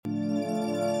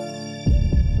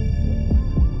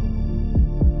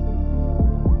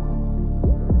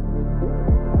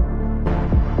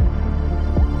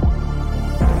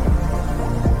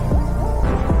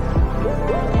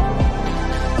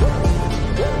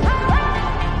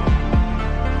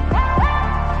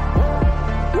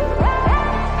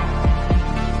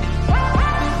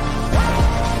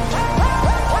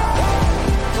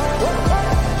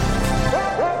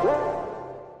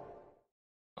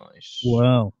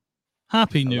Well,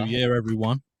 Happy New Hello. Year,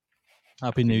 everyone.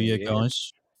 Happy New Year,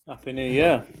 guys. Happy New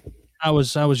Year. How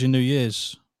was your New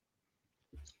Year's?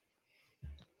 It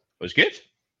was good.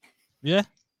 Yeah,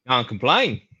 Can't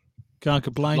complain. can't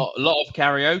complain. A lot of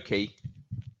karaoke.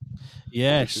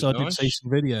 Yes, I did nice. see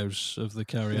some videos of the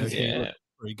karaoke. It Yeah. looked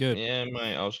pretty good. Yeah,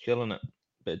 mate, I was killing it.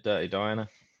 Bit of Dirty Diana.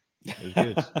 It was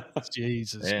good.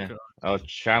 Jesus Yeah. Christ. I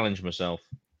challenged myself.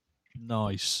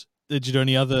 Nice. Did you do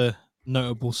any other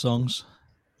notable songs?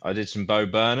 I did some Bo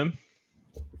Burnham.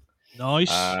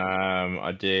 Nice.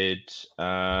 I did.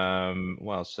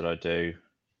 What else did I do?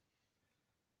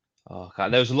 Oh,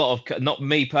 God, there was a lot of, not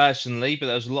me personally, but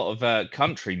there was a lot of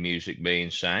country music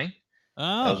being sang.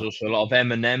 There was also a lot of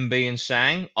Eminem being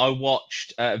sang. I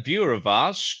watched a viewer of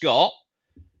ours, Scott,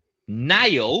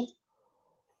 nail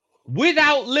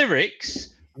without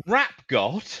lyrics, Rap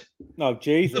God, No, the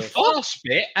Jesus. fast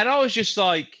bit, and I was just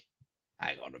like,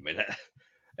 hang on a minute.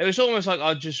 It was almost like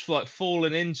I'd just like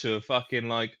fallen into a fucking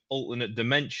like alternate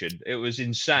dimension. It was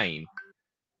insane.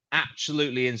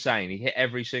 Absolutely insane. He hit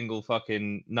every single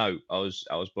fucking note. I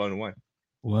was blown away.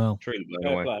 Well, Truly blown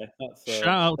Fair away. play. That's, shout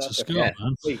out to that's Scott, yeah.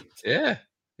 man. Sweet.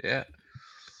 Yeah.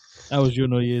 How was your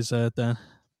New Year's, Dan?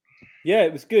 Yeah,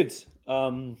 it was good.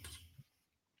 I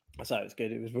say it was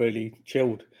good. It was really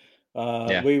chilled.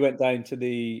 Yeah. We went down to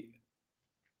the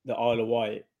Isle of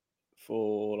Wight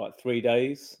for like 3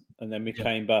 days, and then we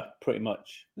came back pretty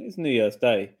much. It was New Year's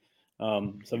Day,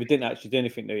 so we didn't actually do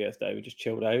anything New Year's Day. We just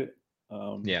chilled out.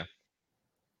 Yeah.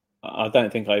 I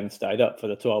don't think I even stayed up for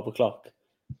the 12 o'clock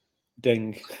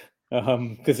ding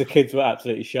because the kids were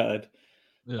absolutely shattered.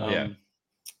 Yeah.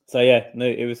 So yeah, no,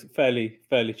 it was fairly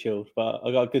chilled. But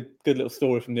I got a good little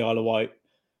story from the Isle of Wight.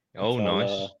 Oh,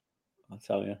 nice. I'll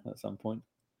tell you at some point.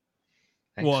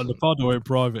 What, the pod or in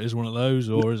private is one of those,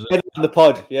 or is it the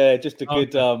pod? Yeah, just a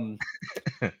good,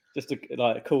 just a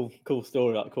like cool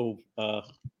story, like cool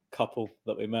couple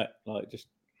that we met, like just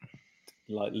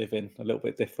like living a little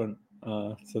bit different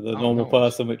to the normal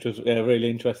person, which was really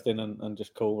interesting and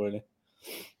just cool, really.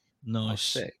 Nice.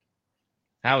 Sick.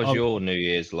 How was your New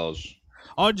Year's, Loz?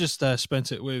 I just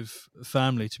spent it with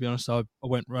family, to be honest. I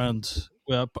went round.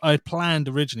 Well, I had planned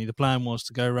originally. The plan was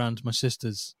to go round to my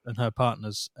sister's and her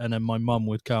partners, and then my mum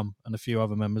would come and a few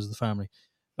other members of the family.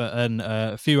 But then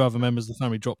a few other members of the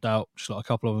family dropped out, just like a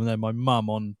couple of them. Then my mum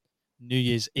on New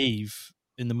Year's Eve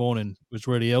in the morning was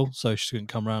really ill, so she couldn't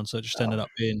come round. So it just ended up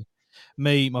being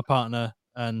me, my partner,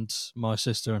 and my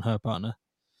sister and her partner.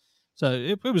 So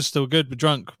it was still good. We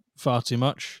drank far too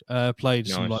much. Played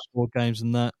some like board games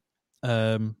and that.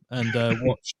 And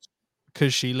watched,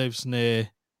 because she lives near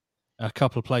a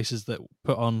couple of places that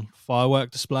put on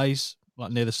firework displays,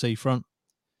 like near the seafront.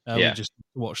 We just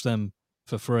watched them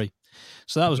for free,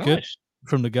 so that was good.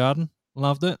 From the garden,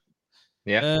 loved it.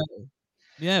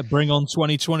 Bring on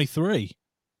 2023.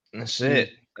 That's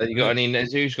it. You got any?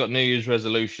 Who's got New Year's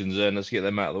resolutions? Then let's get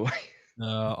them out of the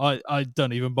way. I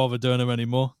don't even bother doing them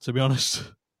anymore, to be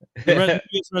honest. The New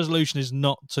Year's resolution is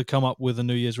not to come up with a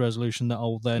New Year's resolution that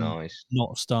I'll then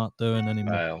not start doing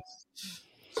anymore.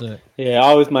 So, yeah, I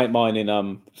always make mine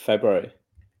in February.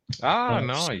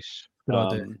 Nice. Good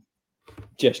idea.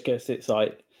 Just because it's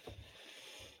like,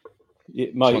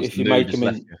 if you make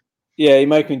them you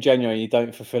make them in January and you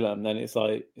don't fulfill them, then it's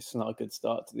like it's not a good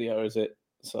start to the year, is it?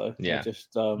 So I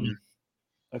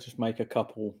just make a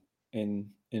couple in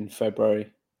February,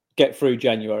 get through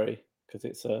January, because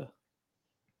it's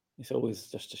always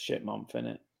just a shit month, isn't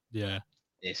it? Yeah,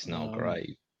 it's not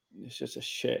great. It's just a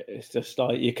shit. It's just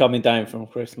like you're coming down from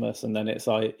Christmas, and then it's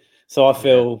like, so I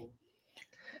feel,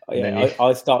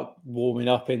 I start warming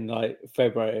up in like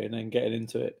February and then getting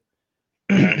into it.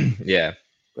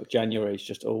 But January is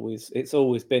just it's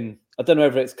always been. I don't know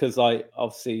whether it's because like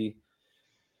obviously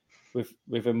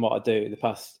within what I do the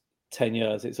past 10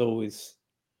 years, it's always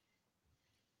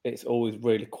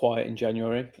really quiet in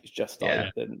January. It's just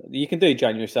like you can do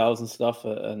January sales and stuff,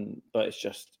 but it's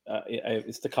just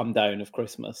it's the come down of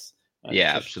Christmas.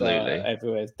 Absolutely.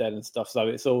 Everywhere's dead and stuff. So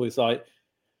it's always like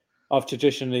I've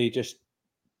traditionally just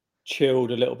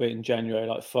chilled a little bit in January,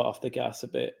 like foot off the gas a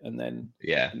bit, and then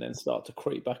start to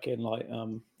creep back in like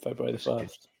February the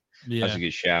 1st. Yeah, that's a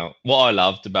good shout. What I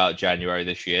loved about January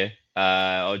this year,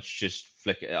 I just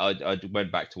flick it. I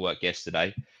went back to work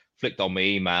yesterday, flicked on my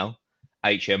email.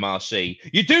 HMRC.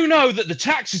 You do know that the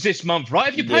tax is this month, right?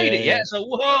 Have you paid it yet? So,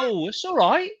 whoa, it's all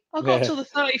right. I've got till the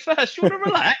 31st. You want to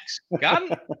relax, gun?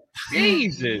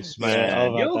 Jesus,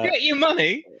 man. You'll get your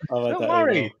money. Don't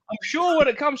worry. I'm sure when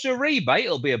it comes to a rebate,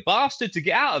 it'll be a bastard to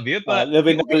get out of you, but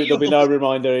there'll be no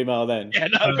reminder email then. Yeah,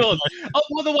 no, of course. Oh,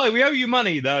 by the way, we owe you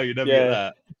money, though. You never get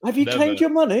that. Have you claimed your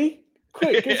money?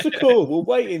 Quick, give us a call. We're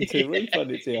waiting to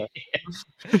refund it to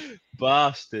you.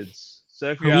 Bastards.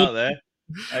 So if you're We're- out there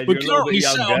and We're you're a little bit currently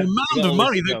sat younger, on a you mound got of all this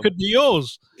money to that come. could be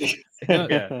yours.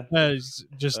 Yeah. It's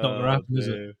just not going to happen, is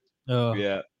it? Dear. Oh.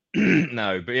 Yeah.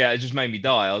 No, but yeah, it just made me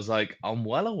die. I was like, I'm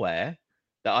well aware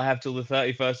that I have till the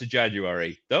 31st of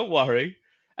January. Don't worry.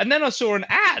 And then I saw an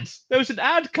ad. There was an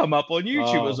ad come up on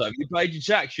YouTube. It was like, "Have you paid your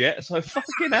tax yet?" So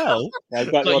fucking hell. Back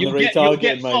It's like, on the you'll get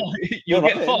retargeting, mate. fined. You'll Yeah,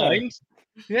 get right, yeah. fined.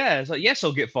 Yeah, it's like, yes,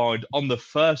 I'll get fined on the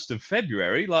 1st of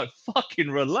February. Like,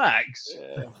 fucking relax.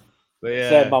 Yeah. But It's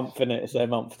their yeah, month, innit? It's their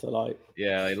month to like.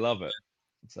 yeah, I love it.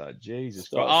 It's like, Jesus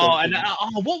Start Christ. Oh, and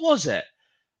thinking- what was it?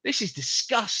 This is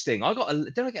disgusting.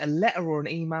 Did I get a letter or an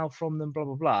email from them? Blah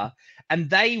blah blah, and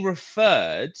they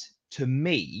referred to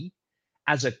me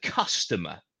as a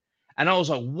customer, and I was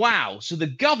like, wow. So the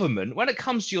government, when it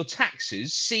comes to your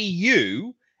taxes, see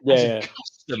you as a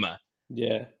customer.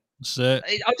 Yeah. That's it.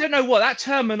 I don't know what that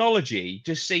terminology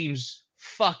just seems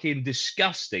fucking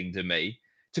disgusting to me.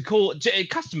 To call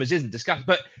customers isn't disgusting,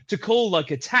 but to call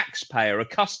like a taxpayer a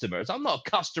customer, I'm not a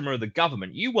customer of the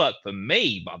government. You work for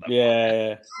me, motherfucker.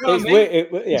 Yeah. You know It's what I mean?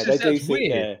 weird. Yeah, they do. That's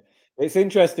weird. Yeah, it's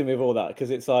interesting with all that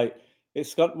because it's like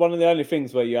it's got one of the only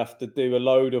things where you have to do a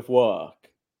load of work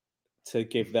to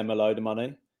give them a load of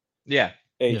money. Yeah.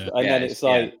 Yeah. And then it's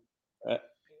like,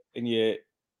 and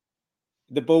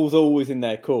the ball's always in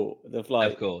their court.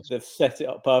 Of course. They've set it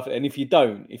up perfect. And if you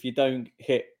don't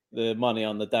hit the money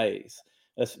on the days,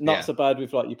 it's not so bad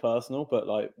with like your personal, but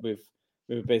like with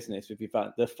a business, with your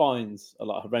VAT, the fines are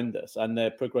like horrendous and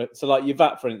they're So like your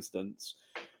VAT, for instance,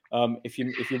 if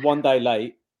you're 1 day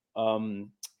late,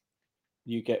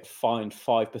 you get fined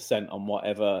 5% on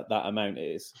whatever that amount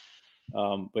is,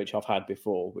 which I've had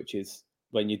before, which is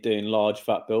when you're doing large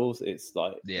VAT bills, it's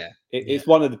like it's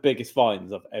one of the biggest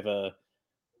fines I've ever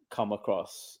come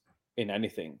across in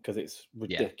anything because it's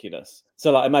ridiculous.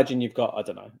 So like imagine you've got, I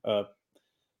don't know,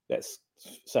 let's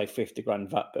say 50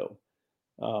 grand VAT bill,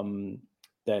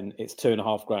 then it's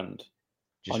 2.5 grand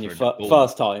just on your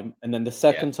first time, and then the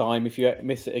second time, if you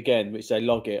miss it again, which they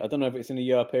log it, I don't know if it's in a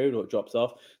year period or it drops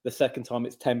off. The second time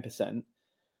it's 10%.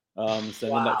 So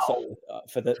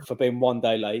the next for being 1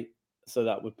 day late, so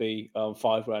that would be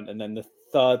 5 grand, and then the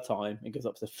third time it goes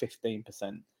up to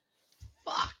 15%.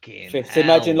 Fucking so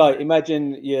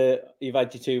imagine you've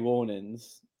had your 2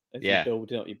 warnings as you're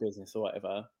building up your business or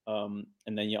whatever, and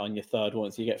then you're on your third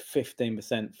one, so you get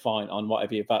 15% fine on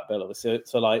whatever your VAT bill is.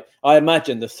 So like I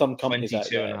imagine there's some companies out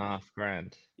there, 22.5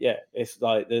 grand. Yeah, it's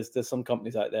like there's some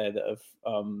companies out there that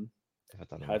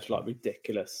have had like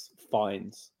ridiculous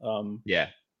fines.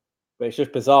 But it's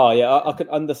just bizarre. Yeah, I can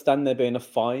understand there being a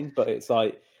fine, but it's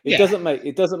like it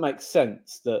doesn't make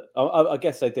sense that I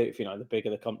guess they do. If the bigger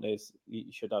the companies,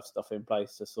 you should have stuff in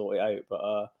place to sort it out.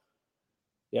 But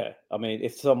yeah, I mean,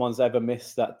 if someone's ever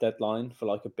missed that deadline for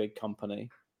like a big company,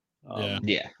 where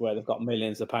they've got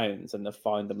millions of pounds and they've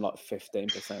fined them like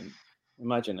 15%,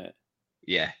 imagine it.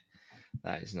 Yeah,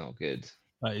 that is not good.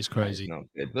 That is crazy. That is not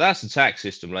good. But that's the tax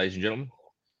system, ladies and gentlemen.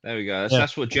 There we go.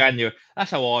 That's what January.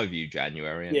 That's how I view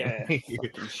January. Anyway. Yeah.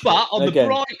 But on the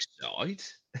bright side,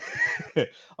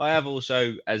 I have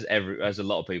also, as a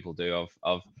lot of people do,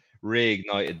 I've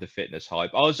reignited the fitness hype.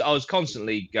 I was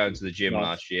constantly going to the gym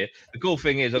last year. The cool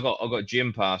thing is I got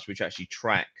Gym Pass, which actually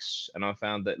tracks, and I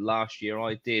found that last year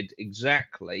I did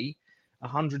exactly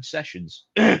 100 sessions.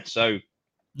 So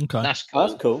that's cool.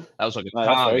 That's cool. That was like a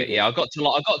target. Yeah, I got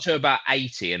to about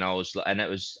 80, and it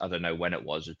was, I don't know when it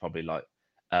was probably like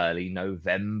early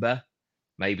November,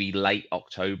 maybe late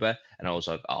October, and I was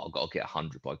like, oh, I've got to get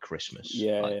 100 by Christmas.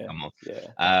 Come on.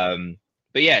 Yeah.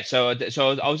 But yeah, so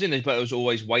I was in this, but it was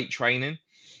always weight training,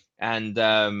 and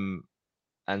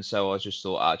so I just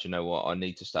thought, you know what, I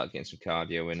need to start getting some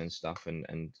cardio in and stuff,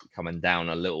 and coming down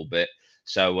a little bit.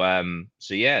 So I've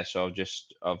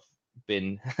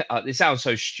been. It sounds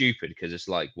so stupid because it's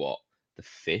like what, the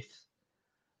 5th.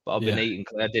 But I've been eating.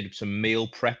 I did some meal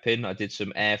prepping. I did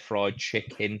some air fried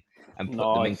chicken and put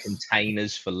them in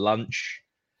containers for lunch.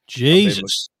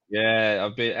 Jesus.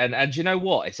 I've been, and you know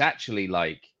what? It's actually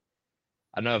like,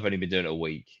 I know I've only been doing it a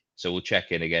week, so we'll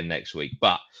check in again next week.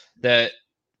 But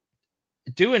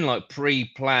doing like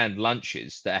pre-planned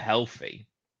lunches that are healthy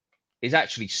is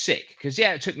actually sick. Because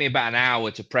it took me about an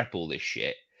hour to prep all this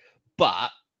shit,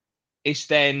 but it's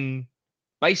then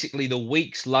basically the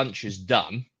week's lunch is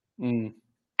done.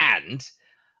 And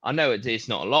I know it's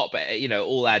not a lot, but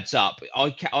all adds up.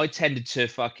 I tended to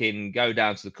fucking go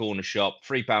down to the corner shop,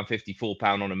 £3.50,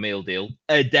 £4 on a meal deal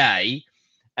a day,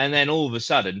 and then all of a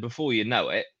sudden, before you know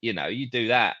it, you do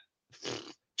that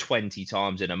 20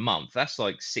 times in a month. That's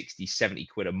like 60, 70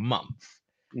 quid a month.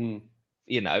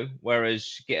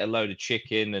 whereas get a load of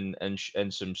chicken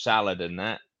and some salad and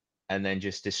that, and then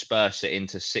just disperse it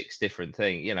into 6 different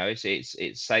things.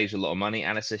 It saves a lot of money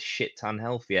and it's a shit ton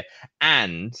healthier.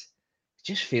 And it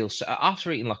just feels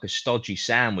after eating like a stodgy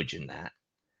sandwich and that,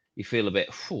 you feel a bit.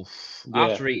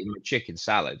 After eating my chicken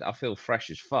salad, I feel fresh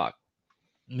as fuck.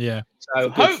 Yeah. So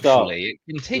hopefully it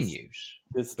continues.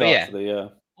 Good start to the year.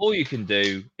 All you can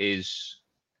do is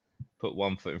put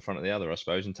one foot in front of the other, I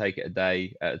suppose, and take it a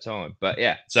day at a time. But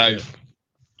yeah, so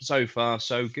far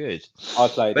so good. I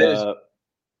played.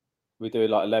 We do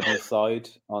like 11-side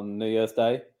on New Year's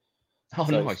Day. Oh,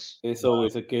 so nice! It's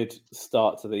always a good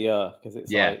start to the year because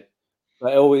it's like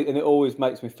it always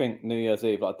makes me think New Year's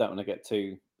Eve. Like, I don't want to get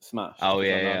too smashed. Oh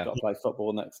I've got to play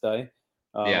football next day.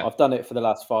 I've done it for the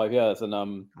last 5 years, and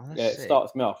it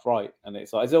starts me off right. And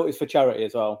it's like it's for charity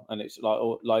as well, and it's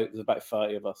like there's about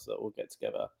 30 of us that all get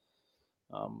together.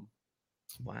 Wow!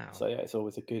 So yeah, it's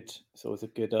always a good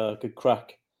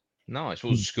crack. Nice. What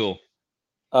was the score?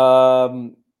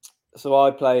 So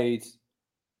I played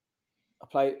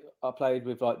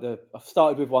with I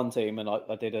started with one team and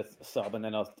I did a sub, and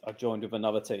then I joined with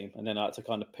another team, and then I had to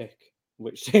kind of pick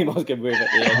which team I was going to be with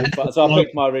at the end. But so I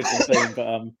picked my original team, but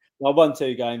I won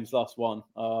 2 games, lost 1.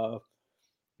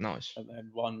 Nice. And then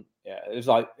one, it was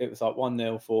like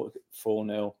 1-0,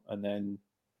 4-0, and then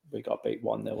we got beat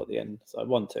 1-0 at the end. So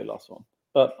 1-2, lost 1.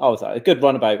 But I was a good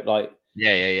runabout. Like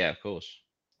of course.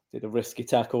 Did a risky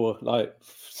tackle, like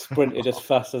sprinted as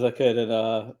fast as I could,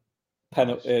 and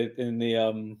penalty in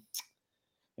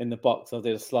the box. I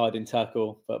did a sliding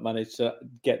tackle, but managed to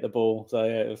get the ball. So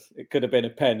yeah, it could have been a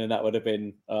pen, and that would have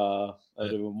been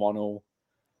 1-1.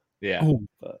 Yeah,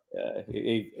 but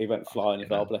he went flying as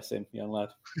well. Bless him, young lad.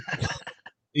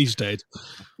 He's dead.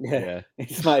 Yeah.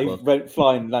 He went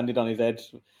flying, landed on his head.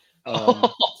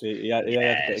 So he had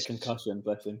a bit of concussion.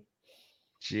 Bless him.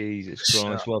 Jesus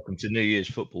Christ! Welcome to New Year's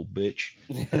football, bitch.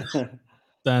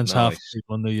 Dan's half asleep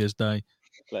on New Year's Day.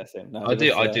 Bless him. No, I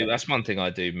do. That's one thing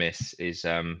I do miss is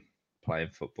playing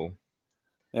football.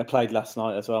 Yeah, I played last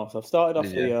night as well. So I've started off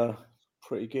the year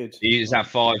pretty good. Is that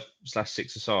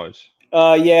 5/6 asides?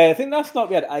 Yeah, I think last night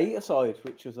we had 8 aside,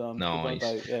 which was nice.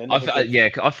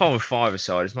 I find with 5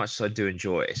 aside, as much as I do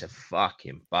enjoy it, it's a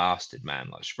fucking bastard, man.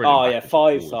 Like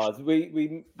 5 sides.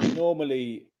 We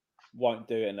normally won't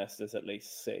do it unless there's at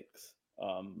least 6.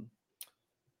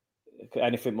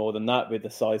 Anything more than that with the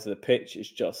size of the pitch,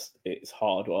 it's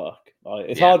hard work.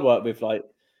 Hard work with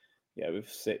with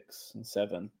 6 and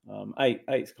 7.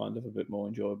 8's kind of a bit more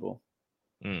enjoyable.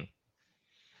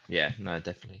 Yeah, no,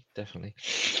 definitely.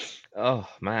 Oh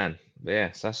man,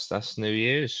 yes, that's New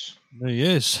Year's. New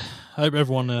Year's. I hope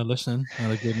everyone listening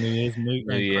had a good New Year's.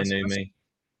 New year, new me.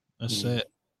 That's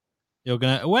it.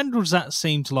 When does that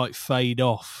seem to fade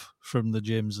off from the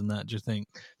gyms and that? Do you think?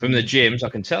 From the gyms, I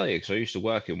can tell you because I used to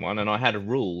work in one, and I had a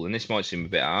rule, and this might seem a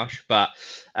bit harsh, but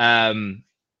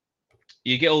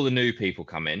you get all the new people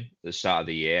come in at the start of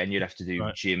the year, and you'd have to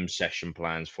do gym session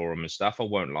plans for them and stuff. I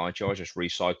won't lie to you, I just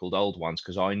recycled old ones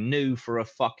because I knew for a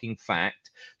fucking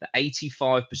fact that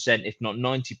 85%, if not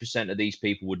 90% of these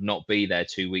people would not be there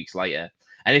 2 weeks later.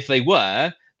 And if they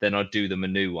were, then I'd do them a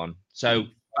new one. So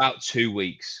about 2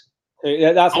 weeks.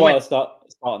 Yeah, that's why I start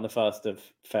on the 1st of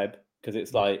Feb, because it's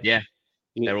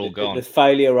they're all gone. The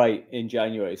failure rate in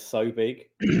January is so big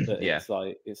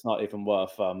that it's not even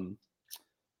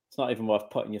worth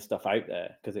putting your stuff out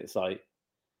there, because it's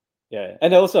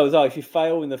and also as well, if you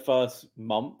fail in the first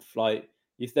month,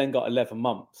 you've then got 11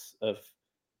 months of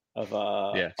what's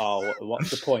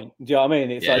the point? Do you know what I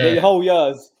mean? It's your whole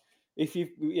year's, if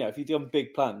you've done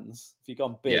big plans, if you've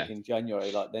gone big in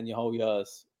January, then your whole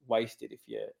year's wasted if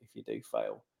you do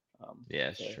fail.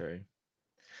 It's true.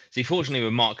 See, fortunately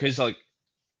with Mark, because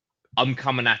I'm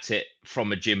coming at it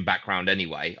from a gym background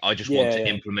anyway. I just want to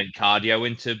implement cardio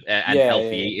into and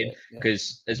healthy eating,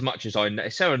 because as much as I know,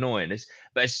 it's so annoying.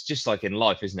 But it's just like in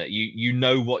life, isn't it? You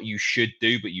know what you should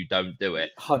do, but you don't do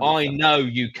it. 100%. I know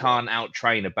you can't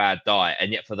out-train a bad diet,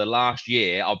 and yet for the last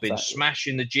year, I've been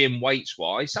smashing the gym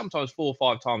weights-wise, sometimes 4 or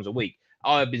 5 times a week.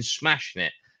 I have been smashing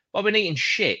it. But I've been eating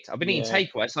shit. I've been eating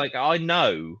takeaway. It's I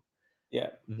know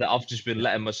that I've just been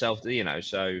letting myself,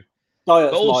 so...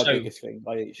 Diet's also my biggest thing.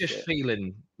 I eat just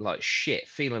feeling like shit,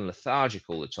 feeling lethargic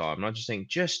all the time. And I just think,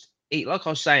 just eat, like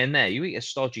I was saying there, you eat a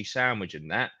stodgy sandwich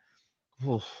and that,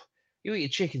 you eat a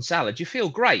chicken salad, you feel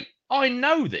great. I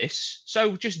know this,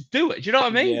 so just do it. Do you know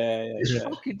what I mean? Just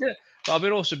fucking do it. But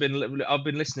I've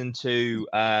been listening to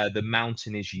The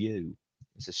Mountain Is You.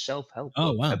 It's a self-help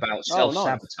Oh, book wow. about nice.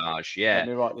 self-sabotage. Yeah, Let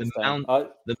me write this down.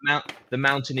 the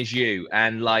mountain is you,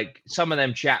 and like some of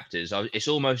them chapters, it's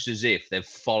almost as if they've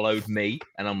followed me,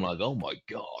 and I'm like, oh my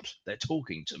god, they're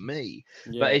talking to me.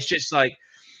 Yeah. But it's just like,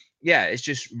 yeah, it's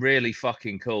just really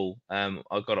fucking cool. I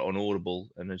got it on Audible,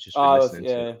 and I've just been listening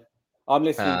to it. I'm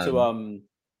listening to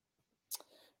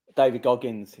David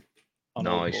Goggins on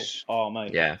Audible. Nice. Oh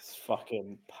mate, Yeah. it's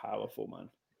fucking powerful, man.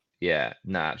 Yeah,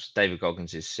 nah, David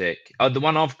Goggins is sick. The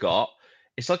one I've got,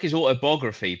 it's like his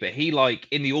autobiography, but he like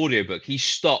in the audiobook, he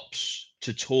stops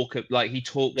to talk, like he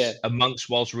talks amongst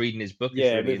whilst reading his book.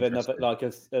 Yeah, it's really with another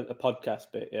interesting. like a podcast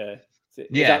bit. Yeah,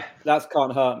 Yeah. That's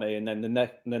Can't Hurt Me, and then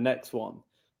the next one,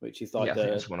 which is like Yeah, I think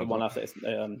that's the one one after it's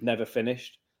Never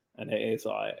Finished, and it is.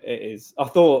 I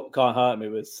thought Can't Hurt Me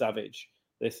was savage.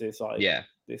 This is like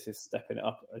this is stepping it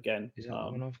up again. Is that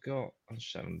the one I've got? I'm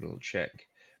just having a little check.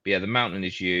 But yeah, The Mountain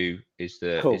Is You is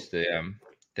the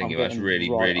thing. That's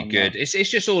really good. It's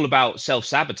just all about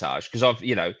self-sabotage because I've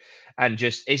and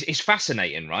just it's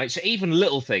fascinating, right? So even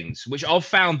little things which I've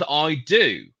found that I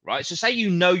do, right? So say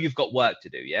you've got work to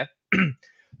do, yeah,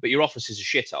 but your office is a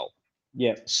shithole.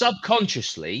 Yeah.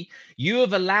 Subconsciously, you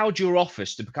have allowed your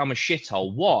office to become a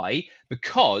shithole. Why?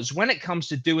 Because when it comes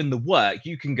to doing the work,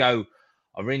 you can go,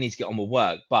 I really need to get on with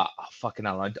work, but fucking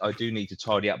hell, I do need to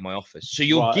tidy up my office. So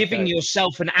you're giving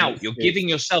yourself an out. You're giving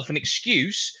yourself an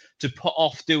excuse to put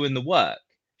off doing the work.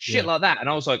 Shit like that. And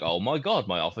I was like, oh my God,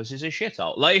 my office is a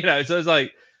shithole. Like, so it's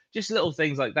like just little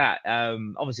things like that.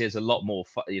 Obviously, there's a lot more,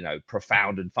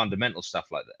 profound and fundamental stuff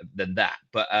like that than that.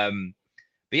 But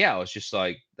yeah, I was just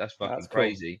like, that's fucking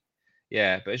crazy. Cool.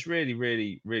 Yeah, but it's really,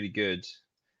 really, really good.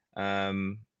 I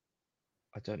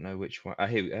don't know which one.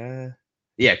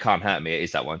 Yeah, Can't Hurt Me. It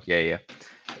is that one. Yeah.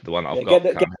 The one I've got.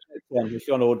 If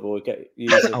you're on Audible,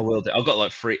 I will do. I've got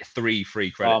like three free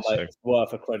credits. Oh, mate, it's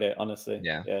worth a credit, honestly.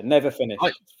 Yeah. Never finished.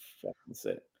 That's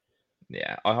it.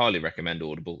 Yeah, I highly recommend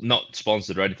Audible. Not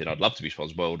sponsored or anything. I'd love to be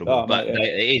sponsored by Audible, but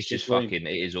it is just fucking. It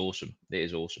is awesome. It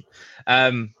is awesome.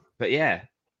 But yeah,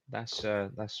 that's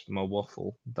my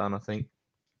waffle done. I think.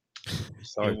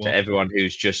 Sorry to everyone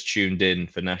who's just tuned in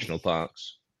for national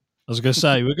parks. I was going to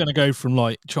say, we're going to go from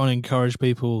like trying to encourage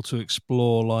people to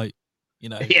explore, like,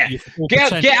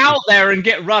 get out there and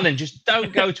get running. Just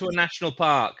don't go to a national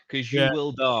park because you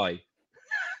will die.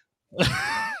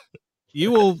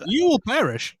 you will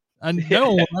perish, and no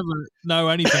one will ever know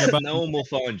anything about. No one will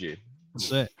find you.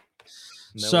 That's it.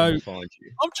 No one will find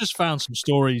you. I've just found some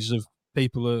stories of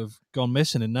people who have gone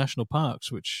missing in national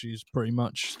parks, which is pretty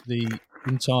much the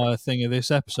entire thing of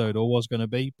this episode, or was going to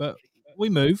be. But we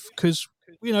move because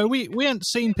we hadn't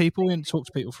seen people, we hadn't talked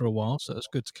to people for a while, so it's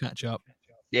good to catch up.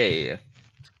 Yeah.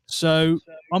 So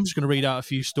I'm just going to read out a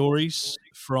few stories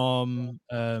from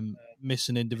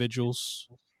missing individuals.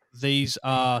 These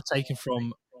are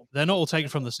they're not all taken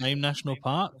from the same national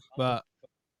park, but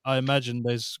I imagine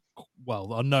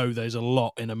I know there's a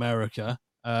lot in America.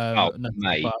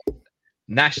 Mate.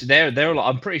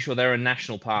 I'm pretty sure there are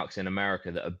national parks in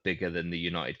America that are bigger than the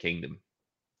United Kingdom.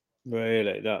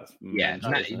 Really? That's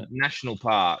national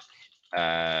park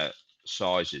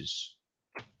sizes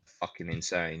fucking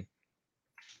insane.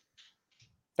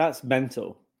 That's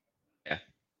mental. Yeah,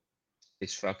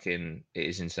 it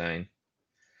is insane.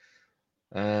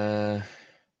 So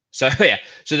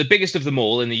the biggest of them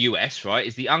all in the US, right,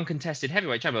 is the uncontested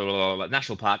heavyweight champion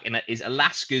national park, and it is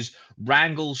Alaska's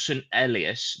Wrangell St.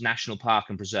 Elias National Park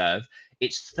and Preserve.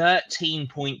 It's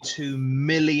 13.2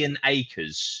 million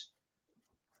acres.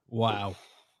 Wow.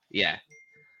 Yeah.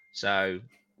 So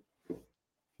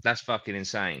that's fucking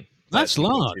insane. That's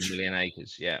large. 2 million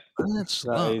acres. Yeah. That's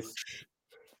large.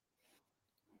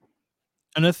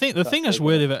 And the thing that's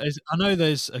weird about it is, I know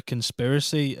there's a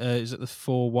conspiracy. Is it the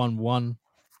 411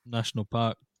 National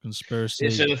Park conspiracy?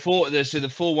 Yeah, so the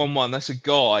 411. That's a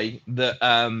guy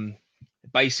that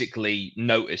basically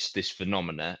noticed this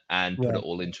phenomena and put it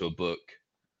all into a book.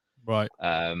 Right.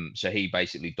 So he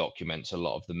basically documents a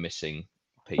lot of the missing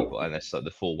people, and that's like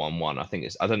the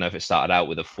 411. I don't know if it started out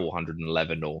with a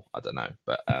 411 or I don't know,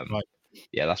 but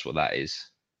yeah, that's what that is.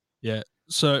 Yeah.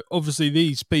 So obviously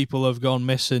these people have gone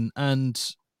missing, and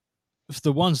for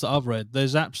the ones that I've read,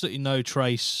 there's absolutely no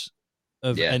trace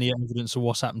of any evidence of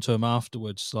what's happened to them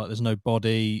afterwards. Like there's no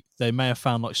body. They may have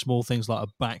found like small things like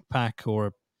a backpack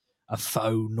or a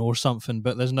phone or something,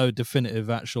 but there's no definitive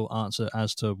actual answer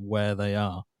as to where they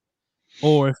are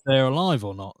or if they're alive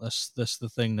or not. That's the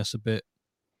thing that's a bit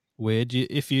weird.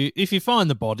 If you find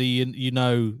the body, you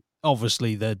know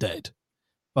obviously they're dead,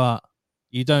 but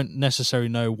you don't necessarily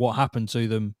know what happened to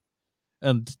them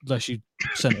unless you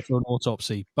sent it for an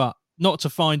autopsy. But not to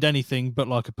find anything but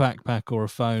like a backpack or a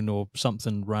phone or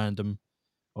something random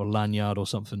or lanyard or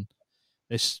something.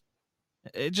 It's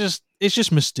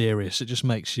just mysterious. It just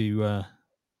makes you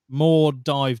more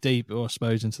dive deep, I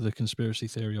suppose, into the conspiracy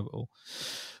theory of it all.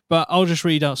 But I'll just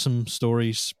read out some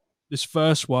stories. This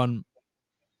first one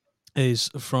is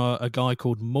from a guy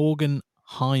called Morgan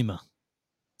Heimer.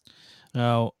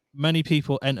 Now, many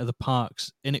people enter the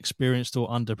parks inexperienced or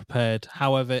underprepared.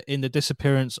 However, in the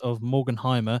disappearance of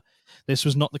Morgenheimer, this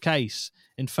was not the case.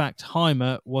 In fact,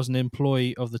 Heimer was an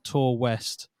employee of the Tour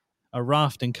West, a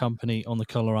rafting company on the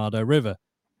Colorado River.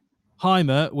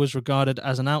 Heimer was regarded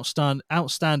as an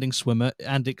outstanding swimmer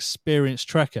and experienced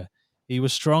trekker. He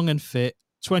was strong and fit,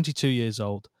 22 years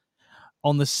old.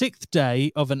 On the 6th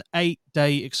day of an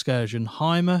 8-day excursion,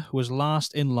 Heimer was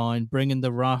last in line bringing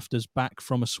the rafters back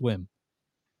from a swim.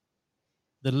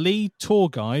 The lead tour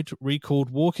guide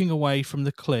recalled walking away from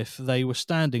the cliff they were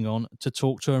standing on to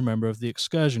talk to a member of the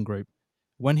excursion group.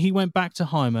 When he went back to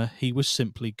Heimer, he was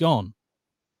simply gone.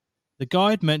 The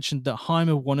guide mentioned that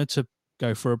Heimer wanted to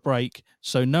go for a break,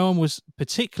 so no one was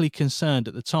particularly concerned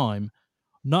at the time.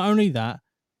 Not only that,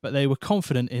 but they were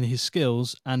confident in his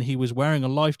skills, and he was wearing a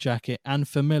life jacket and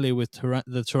familiar with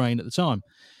the terrain at the time.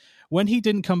 When he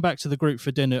didn't come back to the group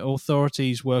for dinner,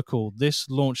 authorities were called. This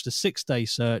launched a 6-day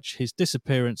search. His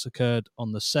disappearance occurred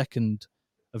on the 2nd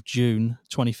of June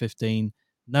 2015.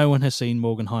 No one has seen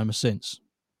Morgenheimer since.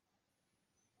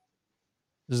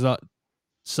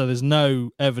 So there's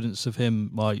no evidence of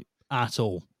him at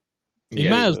all. He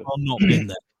may as well not been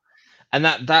there. And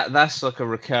that's like a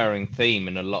recurring theme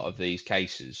in a lot of these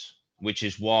cases, which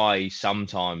is why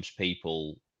sometimes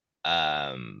people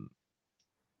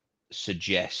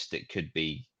suggest it could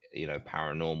be,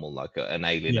 paranormal, like an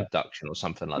alien abduction or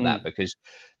something like that, because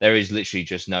there is literally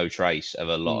just no trace of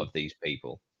a lot of these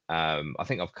people. I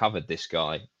think I've covered this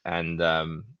guy, and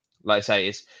like I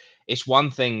say, it's one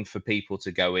thing for people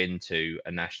to go into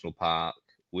a national park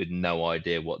with no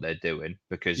idea what they're doing,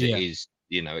 because it is,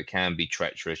 it can be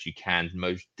treacherous. You can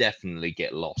most definitely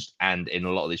get lost, and in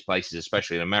a lot of these places,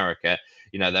 especially in America,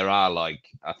 there are, like,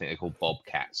 I think they're called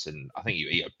bobcats, and I think you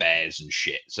eat bears and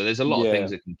shit. So there's a lot of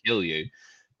things that can kill you.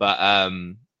 But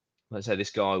let's say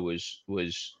this guy was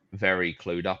very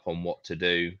clued up on what to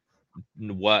do,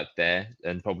 worked there,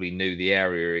 and probably knew the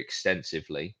area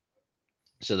extensively.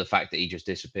 So the fact that he just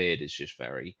disappeared is just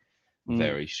very,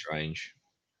 very strange.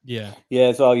 Yeah,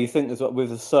 as well. You think as well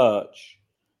with a search,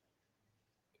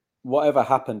 whatever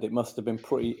happened, it must have been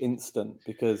pretty instant,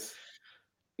 because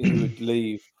he would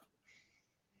leave.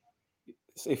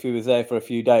 If he was there for a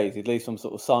few days, he'd leave some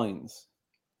sort of signs.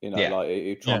 Like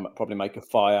he'd try and probably make a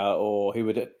fire, or he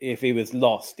would, if he was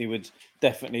lost, he would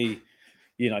definitely,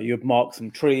 you would mark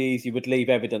some trees. You would leave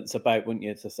evidence about, wouldn't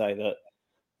you, to say that,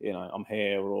 I'm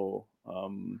here, or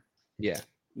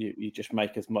you just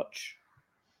make as much,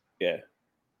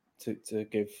 to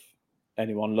give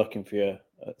anyone looking for you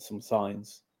some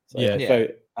signs. So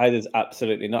there's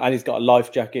absolutely not, and he's got a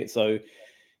life jacket, so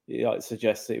it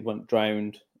suggests that he wasn't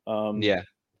drowned.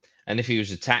 And if he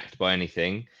was attacked by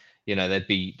anything, there'd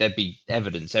be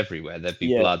evidence everywhere. There'd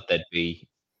be blood, there'd be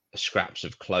scraps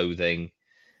of clothing,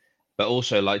 but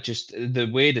also, like, just the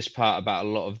weirdest part about a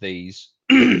lot of these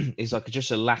is like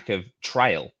just a lack of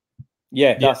trail.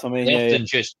 That's what I mean. Often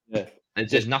just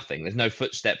there's nothing. There's no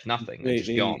footsteps, nothing. They're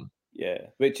just gone.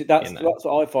 Which that's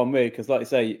what I find weird, because, like I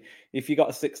say, if you got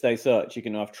a 6-day search, you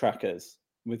can have trackers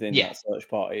within that search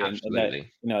party, and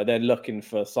they're looking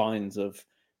for signs of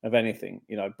anything,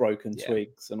 broken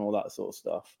twigs and all that sort of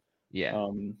stuff,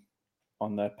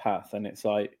 on their path. And it's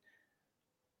like,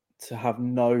 to have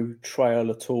no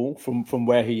trail at all from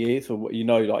where he is, or what,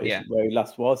 where he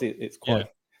last was, it's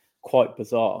quite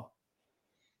bizarre.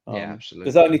 Absolutely.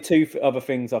 There's only two other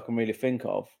things I can really think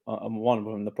of, and one of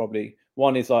them,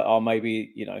 one is like,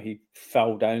 maybe he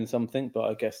fell down something, but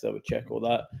I guess they would check all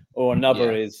that. Or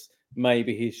another is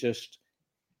maybe he's just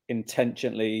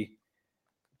intentionally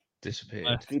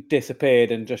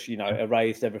disappeared and just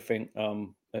erased everything.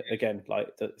 Again,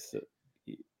 like, that's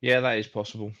that is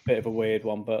possible. Bit of a weird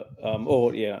one, but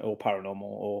or paranormal,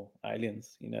 or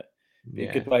aliens. You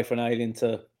could wait for an alien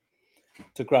to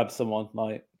grab someone,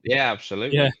 like. Yeah,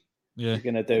 absolutely. You're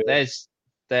gonna do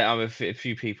a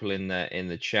few people in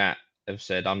the chat have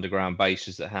said underground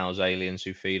bases that house aliens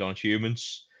who feed on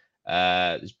humans.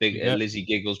 Lizzie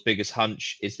Giggle's biggest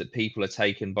hunch is that people are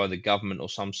taken by the government or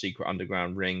some secret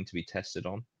underground ring to be tested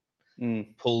on,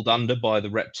 pulled under by the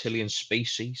reptilian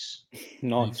species.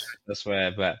 Nice. That's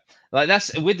where, but like,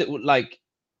 that's with like.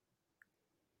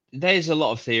 There's a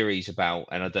lot of theories about,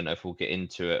 and I don't know if we'll get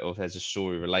into it or if there's a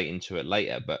story relating to it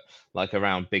later, but like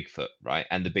around Bigfoot, right?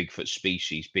 And the Bigfoot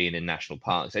species being in national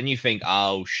parks. And you think,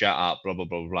 oh, shut up, blah, blah,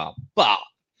 blah, blah. But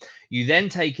You then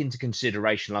take into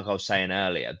consideration, like I was saying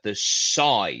earlier, the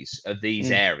size of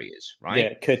these areas, right? Yeah,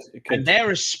 it could. And there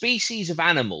are species of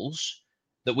animals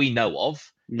that we know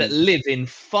of that Mm. live in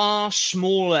far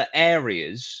smaller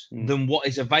areas than what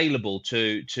is available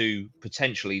to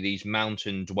potentially these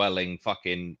mountain dwelling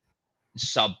fucking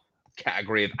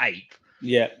subcategory of ape.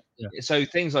 Yeah. So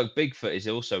things like Bigfoot is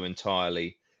also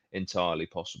entirely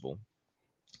possible.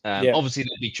 Yeah. Obviously,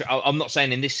 there'd be I'm not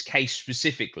saying in this case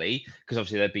specifically, because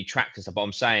obviously there'd be tracks and stuff, but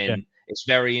I'm saying it's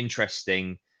very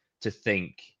interesting to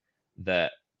think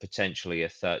that potentially a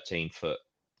 13-foot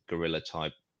gorilla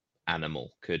type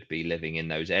animal could be living in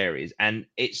those areas. And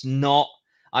it's not,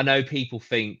 I know people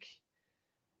think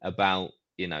about,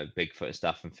 Bigfoot and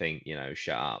stuff and think,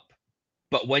 shut up.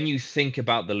 But when you think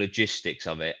about the logistics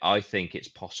of it, I think it's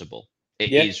possible. It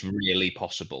Yeah. is really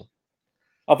possible.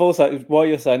 I've also, while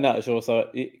you're saying that, it's also,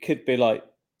 it could be like,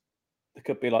 there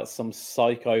could be like some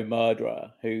psycho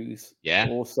murderer who's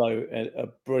also a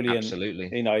brilliant, Absolutely.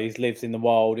 he lives in the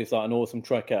wild. He's like an awesome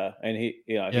trekker, and he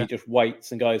just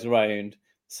waits and goes around,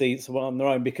 sees someone on their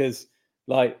own, because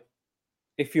like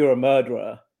if you're a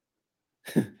murderer,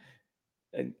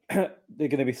 and they're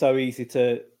going to be so easy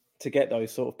to get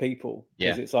those sort of people,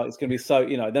 because it's like it's going to be so,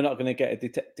 they're not going to get a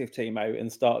detective team out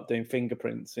and start doing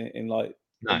fingerprints in like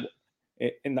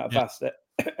in that vast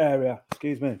area.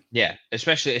 Excuse me. Yeah,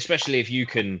 especially if you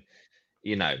can,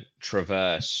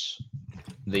 traverse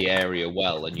the area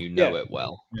well and it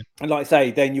well. And like I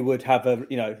say, then you would have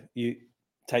you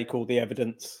take all the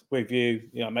evidence with you,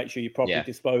 make sure you properly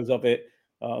dispose of it.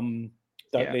 Don't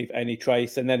leave any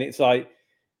trace. And then it's like,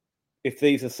 if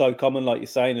these are so common, like you're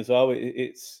saying as well,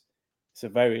 it's a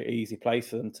very easy place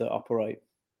for them to operate.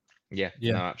 Yeah.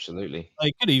 No, absolutely.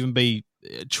 It could even be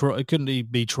it couldn't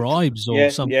it be tribes or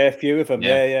something. Yeah, a few of them.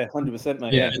 Yeah, 100%,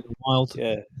 mate. Yeah, in the wild.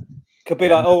 Yeah, could be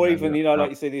like, or even like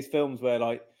you see these films where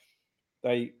like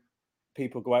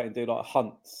people go out and do like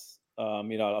hunts.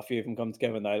 Like a few of them come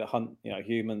together and they hunt,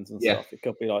 humans and stuff. It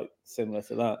could be like similar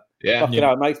to that. Yeah,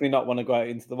 it makes me not want to go out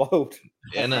into the wild.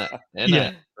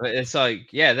 It's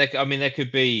like, there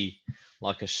could be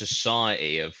like a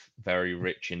society of very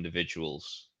rich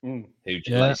individuals who, like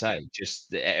I say,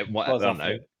 just I don't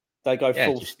know, they go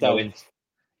full stealth.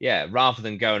 Rather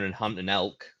than going and hunt an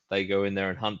elk, they go in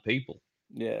there and hunt people.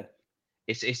 Yeah,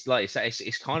 it's like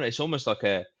it's almost like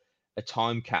a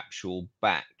time capsule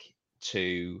back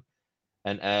to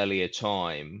an earlier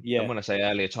time. And when I say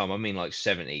earlier time, I mean like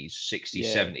 70s, 60s,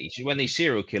 70s, when these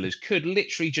serial killers could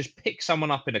literally just pick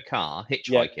someone up in a car,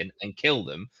 hitchhiking, and kill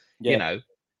them.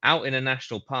 Out in a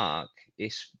national park,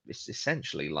 it's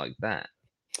essentially like that.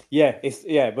 But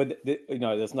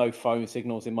there's no phone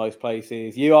signals in most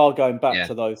places. You are going back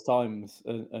to those times,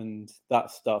 and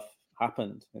that stuff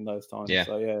happened in those times.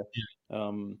 So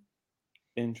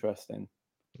interesting.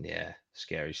 Yeah,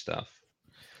 scary stuff.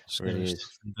 Scary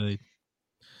stuff indeed.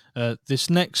 This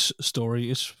next story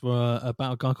is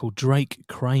about a guy called Drake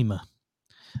Kramer.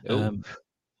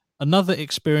 Another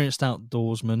experienced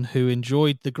outdoorsman who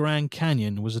enjoyed the Grand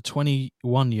Canyon was a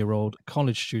 21-year-old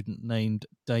college student named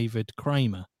David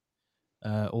Kramer.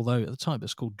 Although at the time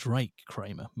it's called Drake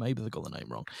Kramer. Maybe they got the name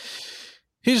wrong.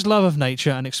 His love of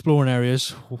nature and exploring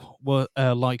areas were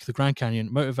like the Grand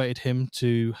Canyon motivated him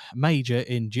to major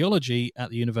in geology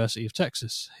at the University of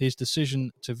Texas. His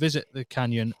decision to visit the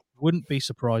canyon wouldn't be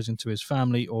surprising to his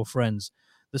family or friends.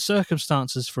 The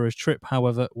circumstances for his trip,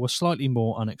 however, were slightly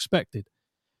more unexpected.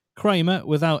 Kramer,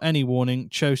 without any warning,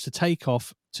 chose to take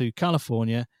off to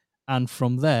California and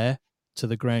from there to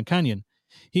the Grand Canyon.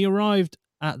 He arrived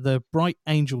at the Bright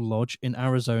Angel Lodge in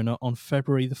Arizona on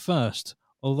February the 1st.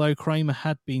 Although Kramer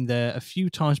had been there a few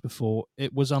times before,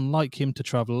 it was unlike him to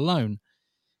travel alone.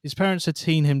 His parents had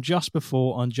seen him just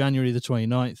before on January the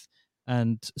 29th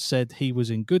and said he was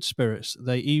in good spirits.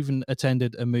 They even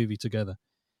attended a movie together.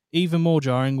 Even more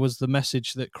jarring was the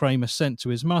message that Kramer sent to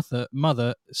his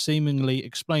mother, seemingly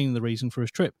explaining the reason for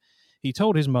his trip. He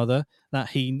told his mother that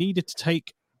he needed to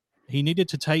take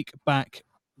back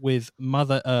with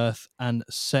Mother Earth and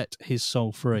set his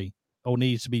soul free, or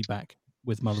needed to be back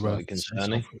with Mother Earth.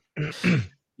 Concerning.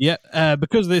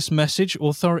 Because of this message,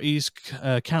 authorities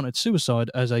counted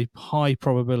suicide as a high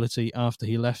probability after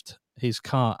he left his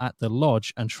car at the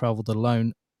lodge and travelled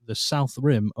alone the south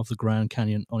rim of the Grand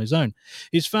Canyon on his own.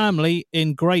 His family,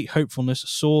 in great hopefulness,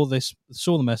 saw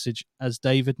the message as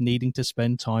David needing to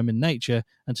spend time in nature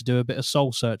and to do a bit of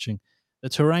soul searching. The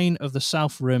terrain of the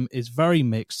south rim is very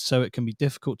mixed, so it can be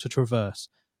difficult to traverse,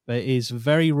 but it is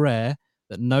very rare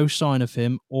that no sign of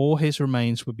him or his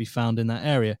remains would be found in that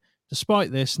area.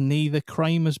 Despite this, neither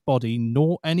Kramer's body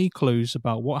nor any clues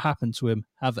about what happened to him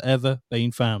have ever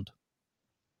been found.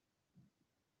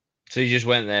 So he just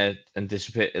went there and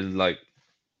disappeared. Like,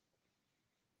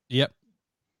 Yep,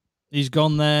 he's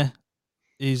gone there.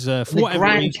 He's for the whatever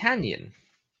Grand reason. Canyon.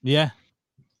 Yeah,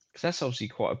 Because that's obviously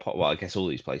quite a well, I guess all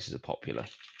these places are popular.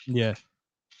 yeah.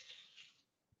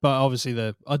 But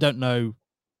obviously, I don't know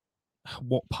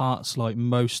what parts like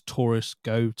most tourists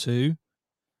go to.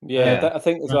 Yeah, I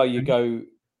think as well. You kind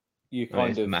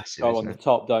it's of massive, go on isn't the it?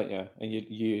 top, don't you? And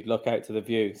you look out to the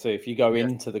view. So if you go Yeah.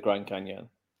 into the Grand Canyon,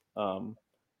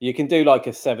 you can do like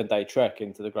a 7-day trek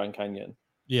into the Grand Canyon.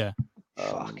 Yeah.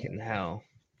 Fucking hell.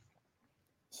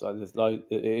 So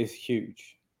it is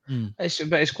huge. Mm.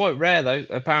 But it's quite rare though.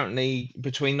 Apparently,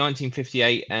 between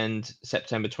 1958 and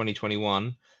September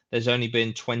 2021, there's only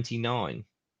been 29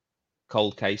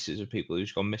 cold cases of people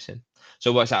who's gone missing.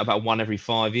 So it works out about 1 every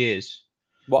 5 years.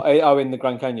 What? Oh, in the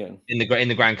Grand Canyon. In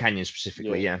the Grand Canyon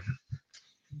specifically, yeah.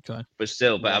 Okay. But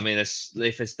still, Yeah. I mean,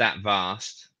 if it's that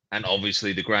vast, and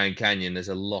obviously the Grand Canyon, there's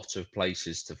a lot of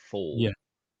places to fall. Yeah.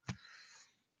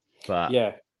 But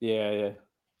Yeah.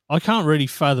 I can't really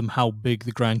fathom how big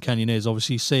the Grand Canyon is.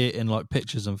 Obviously, you see it in like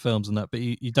pictures and films and that, but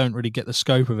you don't really get the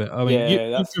scope of it. I mean,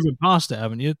 you've driven past it,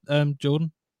 haven't you,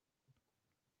 Jordan?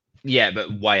 yeah,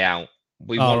 but way out.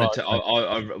 We Oh, wanted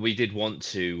right, to. We did want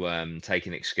to take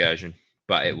an excursion,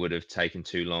 but it would have taken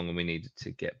too long, and we needed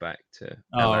to get back to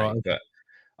LA. right, okay. But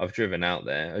I've driven out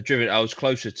there. I was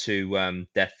closer to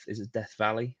Death. Is it Death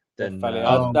Valley? Death Than Valley.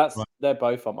 Right. They're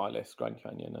both on my list. Grand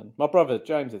Canyon, and my brother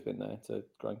James has been there to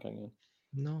Grand Canyon.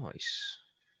 nice.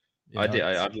 Yeah,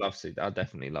 I'd love to. I'd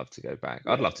definitely love to go back.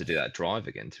 I'd love to do that drive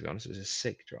again. To be honest, it was a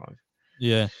sick drive.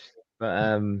 Yeah.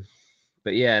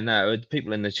 But yeah, no.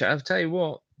 People in the chat. I'll tell you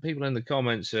what. People in the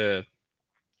comments there's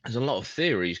a lot of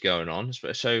theories going on.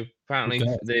 So apparently,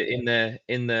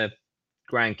 in the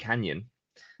Grand Canyon,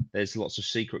 there's lots of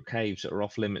secret caves that are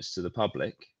off limits to the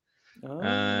public. Oh.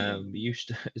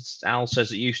 Al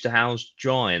says it used to house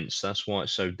giants. That's why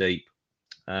it's so deep.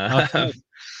 Okay.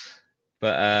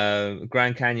 But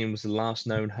Grand Canyon was the last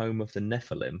known home of the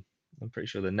Nephilim. I'm pretty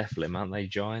sure the Nephilim, aren't they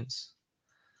giants?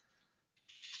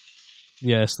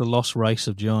 Yeah, it's the lost race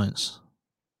of giants.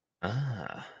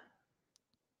 Ah,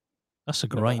 That's a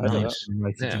great name. nice.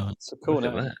 Race of Yeah, Giants. It's a cool look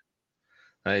at name. that.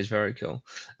 That is very cool.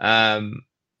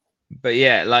 But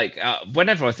yeah, like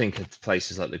whenever I think of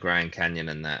places like the Grand Canyon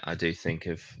and that, I do think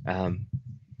of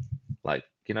like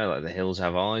like the hills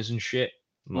have eyes and shit,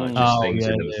 like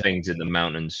just things in the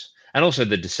mountains, and also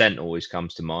the descent always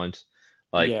comes to mind.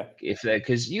 Like if they're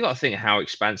because you got to think how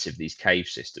expansive these cave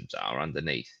systems are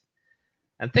underneath,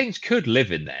 and things could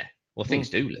live in there, or things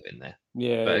do live in there.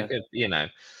 But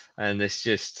and it's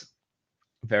just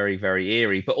very, very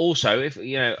eerie. But also, if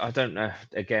I don't know.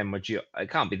 Again, it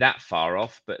can't be that far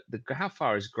off. But how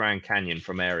far is Grand Canyon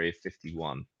from Area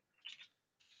 51?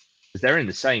 Because they're in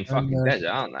the same fucking desert,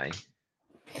 aren't they?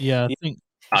 Yeah, I think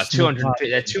 250.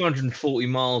 They're 240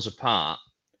 miles apart.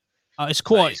 It's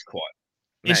quite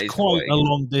quite a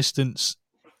long distance,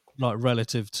 like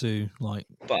relative to like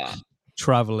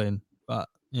traveling. But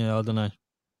yeah, I don't know.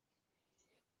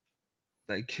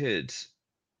 They could.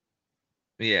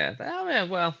 Yeah.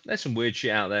 Well, there's some weird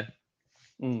shit out there.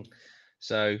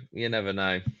 So you never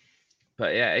know.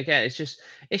 But yeah, again, it's just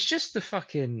the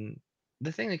thing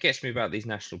that gets me about these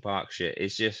national park shit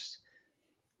is just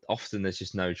often there's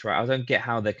just no trace. I don't get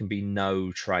how there can be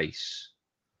no trace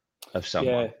of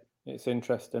someone. Yeah, it's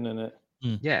interesting, isn't it?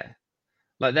 Yeah,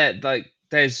 like that. Like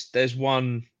there's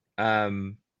one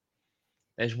that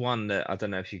I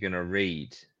don't know if you're gonna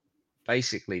read.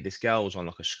 Basically, this girl was on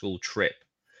like a school trip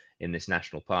in this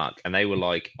national park, and they were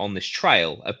like on this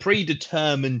trail, a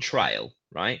predetermined trail,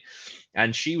 right?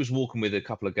 And she was walking with a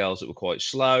couple of girls that were quite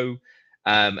slow.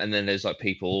 And then there's like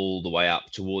people all the way up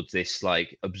towards this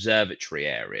like observatory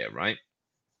area, right?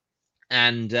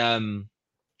 And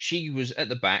she was at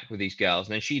the back with these girls,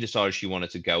 and then she decided she wanted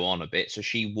to go on a bit, so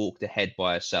she walked ahead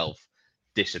by herself,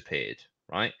 disappeared,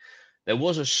 right? There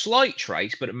was a slight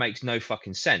trace, but it makes no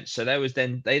fucking sense. So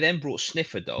they then brought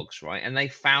sniffer dogs, right? And they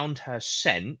found her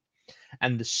scent,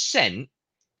 and the scent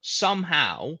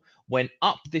somehow went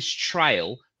up this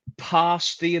trail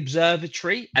past the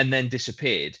observatory and then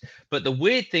disappeared. But the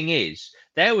weird thing is,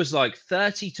 there was like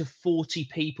 30 to 40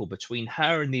 people between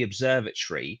her and the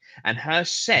observatory, and her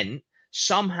scent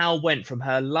somehow went from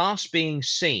her last being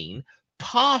seen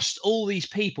past all these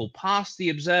people, past the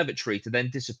observatory, to then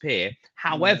disappear.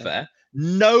 However,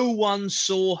 no one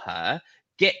saw her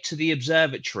get to the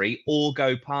observatory or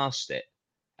go past it.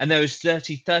 And there was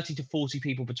 30 to 40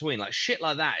 people between. Like shit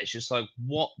like that. It's just like,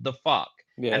 what the fuck?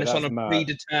 Yeah, and it's on a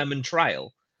predetermined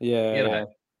trail. Yeah.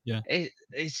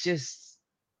 It's just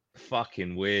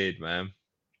fucking weird, man.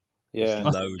 Yeah.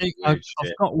 Loads of I've weird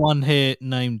shit. got one here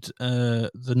named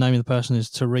the name of the person is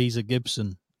Teresa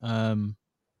Gibson.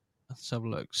 Let's have a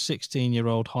look.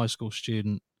 16-year-old high school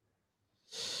student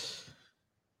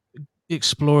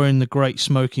exploring the Great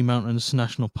Smoky Mountains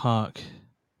National Park.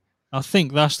 I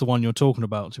think that's the one you're talking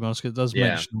about, to be honest, 'cause it does Yeah.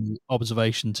 mention the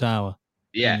observation tower.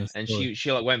 Yeah, the and story.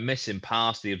 she like went missing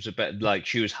past the like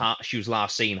she was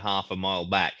last seen half a mile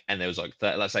back, and there was like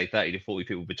let's say 30 to 40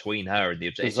 people between her and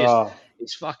the Bizarre.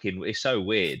 it's so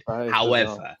weird. That is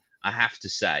However, bizarre. I have to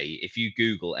say, if you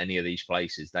Google any of these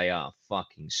places, they are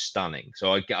fucking stunning.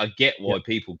 So I get why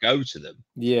people go to them,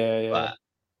 Yeah. but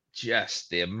just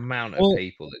the amount of Well,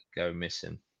 people that go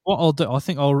missing. what I'll do, I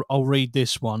think I'll read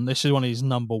this one. This is one of his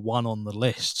number one on the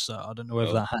list, so I don't know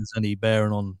whether Cool. that has any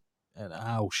bearing on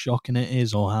how shocking it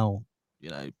is or how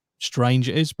strange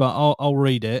it is, but I'll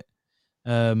read it.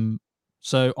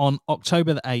 So on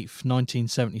October the 8th,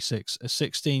 1976, a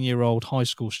 16-year-old high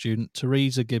school student,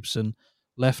 Teresa Gibson,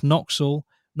 left Knoxville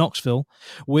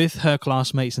with her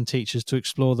classmates and teachers to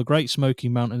explore the Great Smoky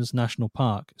Mountains National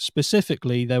Park.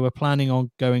 Specifically, they were planning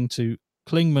on going to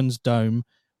Klingman's Dome,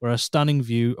 where a stunning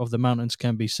view of the mountains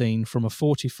can be seen from a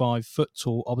 45-foot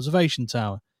tall observation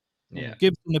tower. Yeah.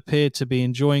 Gibson appeared to be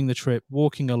enjoying the trip,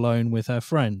 walking along with her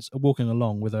friends.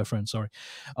 Sorry.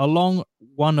 Along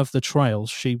one of the trails,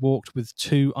 she walked with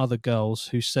two other girls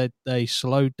who said they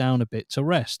slowed down a bit to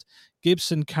rest.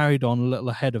 Gibson carried on a little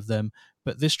ahead of them,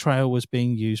 but this trail was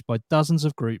being used by dozens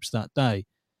of groups that day.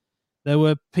 There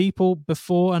were people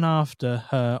before and after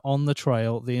her on the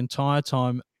trail the entire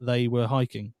time they were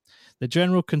hiking. The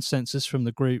general consensus from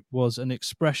the group was an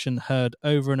expression heard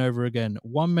over and over again.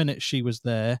 1 minute she was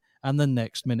there, and the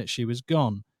next minute she was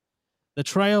gone. The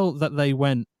trail that they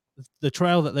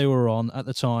were on at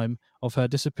the time of her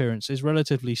disappearance is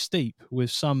relatively steep,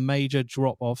 with some major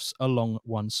drop-offs along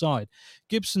one side.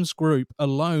 Gibson's group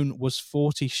alone was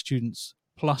 40 students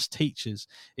plus teachers.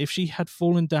 If she had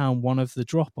fallen down one of the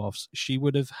drop-offs, she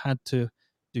would have had to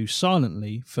do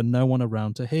silently for no one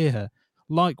around to hear her.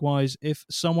 Likewise, if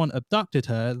someone abducted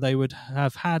her, they would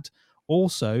have had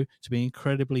also to be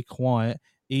incredibly quiet,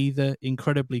 either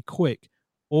incredibly quick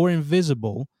or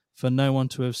invisible, for no one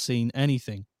to have seen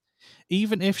anything.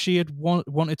 Even if she had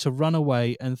wanted to run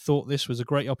away and thought this was a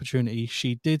great opportunity,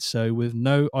 she did so with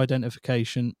no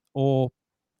identification or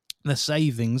the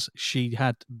savings she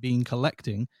had been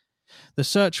collecting. The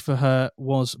search for her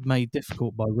was made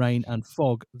difficult by rain and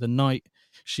fog. The night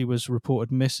she was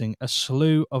reported missing, a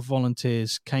slew of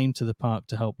volunteers came to the park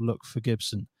to help look for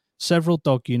Gibson. Several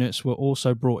dog units were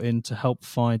also brought in to help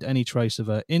find any trace of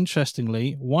her.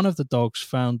 Interestingly, one of the dogs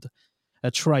found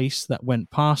a trace that went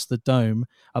past the dome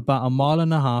about 1.5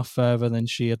 miles further than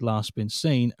she had last been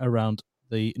seen, around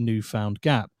the newfound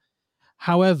gap.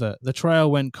 However, the trail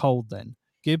went cold then.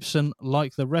 Gibson,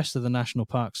 like the rest of the National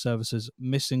Park Service's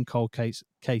missing cold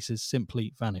cases,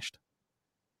 simply vanished.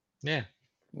 Yeah.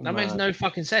 That makes no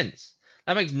fucking sense.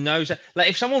 That makes no sense. Like,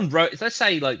 if someone wrote, let's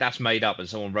say, like, that's made up and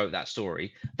someone wrote that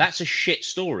story, that's a shit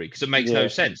story because it makes no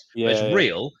sense. But it's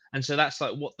real, and so that's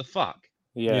like, what the fuck?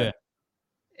 Yeah.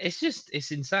 It's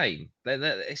insane.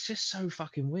 It's just so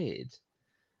fucking weird.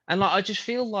 And like, I just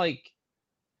feel like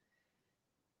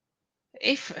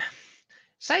if,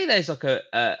 say, there's like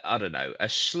I don't know, a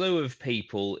slew of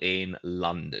people in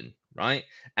London, right?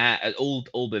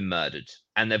 All been murdered,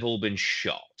 and they've all been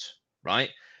shot, right?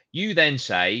 You then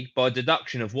say, by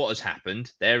deduction of what has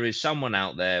happened, there is someone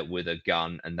out there with a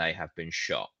gun and they have been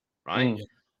shot, right?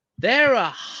 There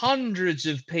are hundreds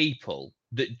of people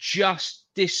that just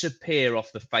disappear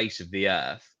off the face of the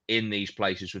earth in these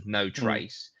places with no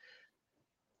trace.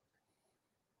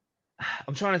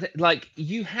 I'm trying to think, like,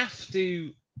 you have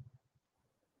to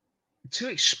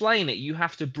explain it, you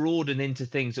have to broaden into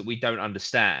things that we don't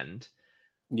understand.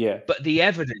 Yeah. But the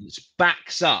evidence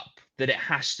backs up that it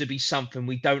has to be something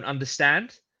we don't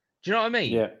understand. Do you know what I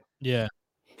mean? Yeah. Yeah.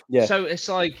 Yeah. So it's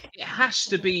like, it has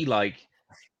to be like,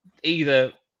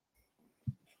 either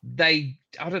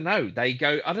I don't know,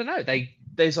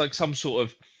 there's like some sort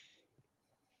of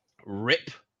rip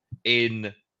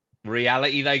in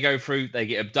reality they go through, they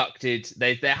get abducted.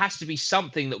 There has to be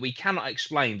something that we cannot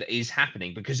explain that is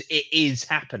happening, because it is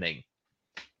happening.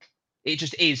 It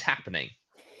just is happening.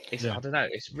 I don't know.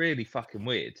 It's really fucking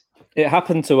weird. It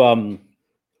happened to I don't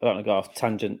want to go off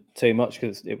tangent too much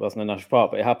because it wasn't a national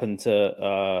park, but it happened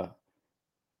to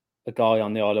a guy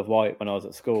on the Isle of Wight when I was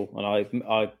at school, and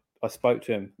I spoke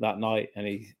to him that night, and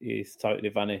he's totally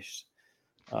vanished.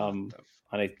 And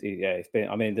it's been.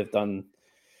 I mean, they've done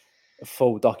a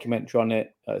full documentary on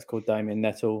it. It's called Damien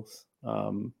Nettles.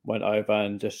 Went over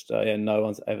and just no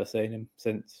one's ever seen him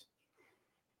since.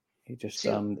 He just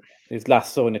his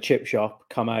last saw in a chip shop,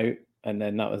 come out, and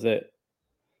then that was it.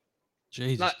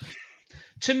 Jesus. Like,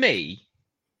 to me,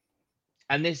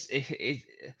 and this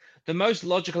the most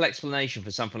logical explanation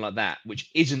for something like that,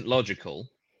 which isn't logical,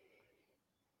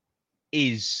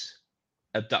 is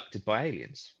abducted by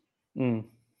aliens. Mm.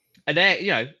 And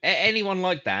anyone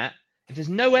like that, if there's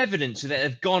no evidence that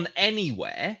they've gone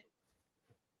anywhere,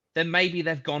 then maybe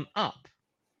they've gone up.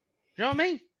 You know what I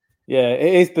mean? Yeah,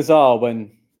 it is bizarre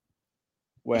when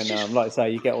just like I say,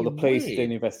 you get all the fucking police weird.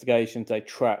 doing investigations, they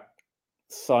track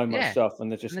so much Yeah. stuff,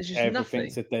 and there's just everything's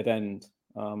nothing. a dead end.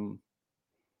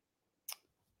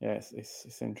 Yeah,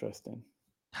 it's interesting.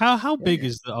 How big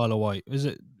is the Isle of Wight? Is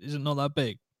it not that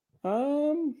big?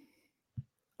 Oh,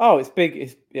 it's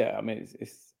big. I mean,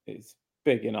 it's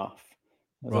big enough.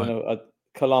 I don't know,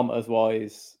 kilometers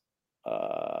wise.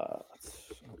 I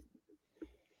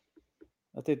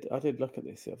did look at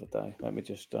this the other day. Let me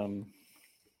just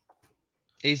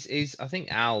Is I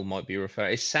think Al might be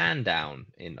referring. Is Sandown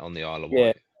on the Isle of yeah,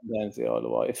 Wight? there's the Isle of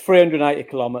Wight. It's 380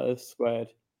 kilometers squared.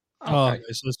 Okay,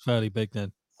 so it's fairly big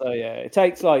then. So yeah, it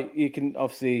takes you can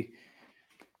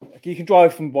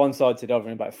drive from one side to the other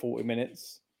in about 40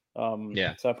 minutes.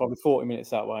 Yeah. So probably 40 minutes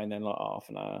that way, and then like half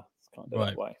an hour. It's kind of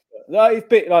that way. But, it's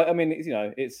big. I mean,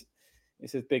 it's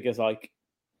as big as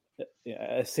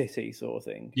a city sort of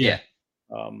thing. Yeah.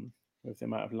 With the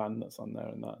amount of land that's on there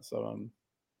and that. So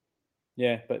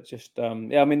yeah, but just I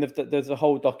mean, there's a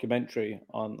whole documentary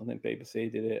on. I think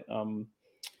BBC did it.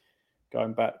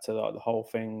 Going back to the whole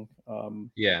thing.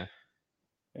 Yeah.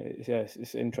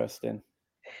 It's interesting.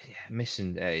 Yeah,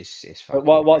 missing it's But fucking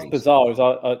what's crazy. bizarre is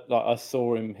I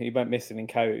saw him. He went missing in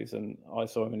Cows, and I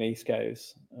saw him in East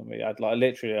Cows, and we had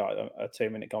literally a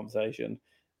 2-minute conversation.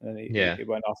 And then he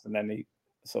went off, and then he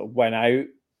sort of went out,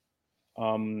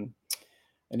 and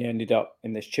he ended up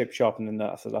in this chip shop, and then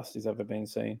that's the last he's ever been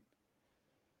seen.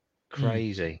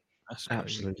 Crazy. That's crazy.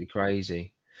 Absolutely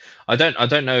crazy. I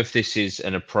don't know if this is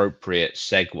an appropriate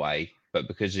segue, but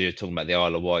because you're talking about the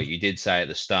Isle of Wight, you did say at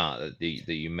the start that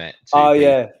you met two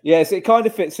people. Yeah. So it kind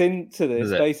of fits into this.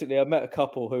 Basically, I met a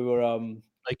couple who were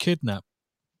they kidnapped.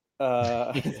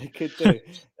 They could do.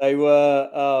 They were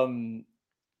so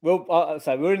we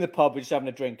were in the pub, we were just having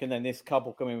a drink, and then this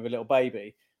couple come in with a little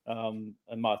baby. And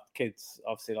my kids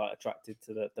obviously attracted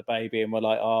to the baby, and we're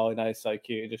like, oh, so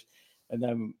cute. And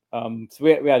then so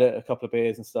we had a couple of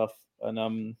beers and stuff,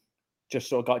 and just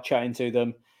sort of got chatting to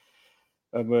them,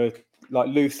 and we're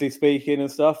loosely speaking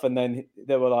and stuff. And then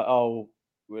they were like, oh,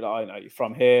 we're like, I know you're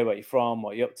from here, where you from,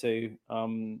 what are you up to?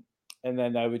 And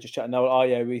then they were just chatting. They were, oh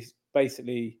yeah, we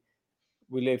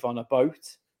live on a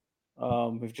boat.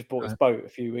 We've just bought this boat a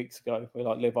few weeks ago. We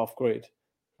live off grid.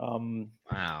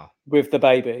 Wow. With the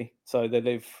baby, so they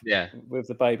live with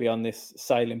the baby on this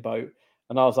sailing boat.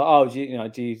 And I was like, oh,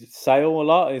 do you sail a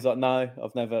lot? And he's like, no,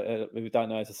 I've never. We don't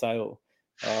know how to sail.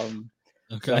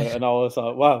 Okay. And I was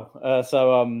like, wow.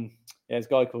 There's a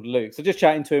guy called Luke. So just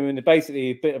chatting to him, and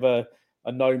basically a bit of a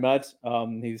nomad.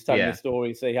 He was telling me a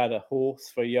story. So he had a horse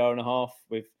for a year and a half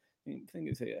with, I think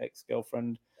it's his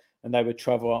ex-girlfriend, and they would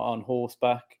travel on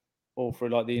horseback all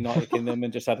through the United Kingdom,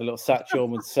 and just had a little satchel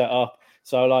and set up.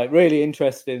 So really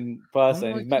interesting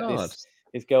person. He's met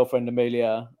his girlfriend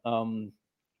Amelia.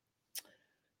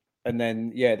 And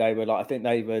then they were I think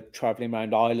they were traveling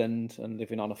around Ireland and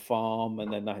living on a farm,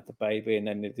 and then they had the baby, and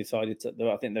then they decided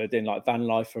I think they were doing van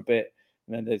life for a bit,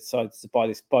 and then they decided to buy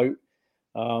this boat.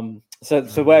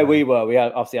 So where we were, we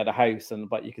obviously had a house,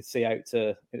 but you could see out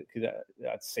to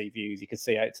had sea views. You could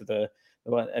see out to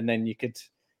and then you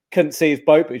couldn't see his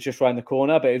boat, but it was just around the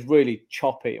corner. But it was really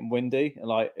choppy and windy, and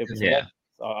it was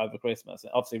over Christmas.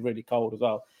 Obviously, really cold as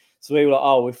well. So we were like,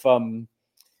 oh, if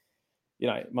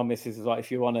my missus was like,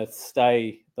 if you want to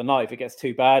stay the night, if it gets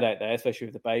too bad out there, especially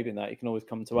with the baby and that, you can always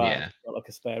come to ours. Got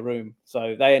a spare room.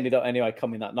 So they ended up anyway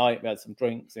coming that night. We had some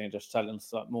drinks and just telling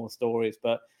us more stories.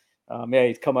 But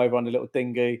he'd come over on a little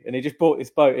dinghy, and he just bought this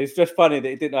boat. It's just funny that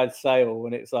he didn't know how to sail,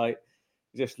 and it's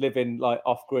just living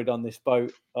off grid on this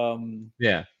boat.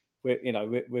 With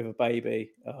a baby.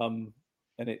 And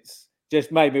it's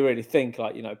just made me really think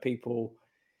people,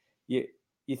 you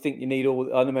think you need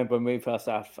all. I remember when we first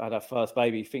had our first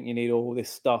baby, you think you need all this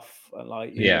stuff, and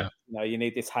you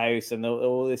need this house and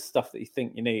all this stuff that you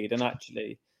think you need, and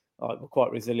actually we're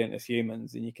quite resilient as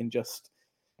humans, and you can just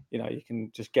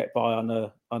get by on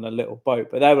a little boat.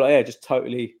 But they were just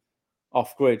totally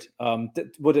off grid.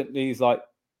 Wouldn't use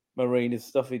marine and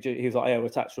stuff. He was like, we're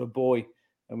attached to a buoy,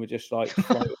 and we're just I'm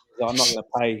not going to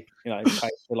pay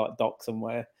to dock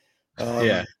somewhere.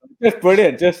 Just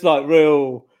brilliant, just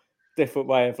real different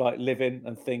way of living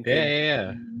and thinking.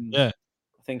 Yeah.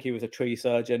 I think he was a tree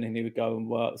surgeon, and he would go and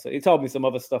work. So he told me some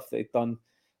other stuff that he'd done,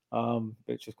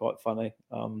 which was quite funny.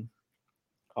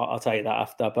 I'll tell you that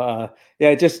after. But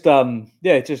just done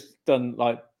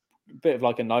like a bit of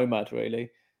like a nomad,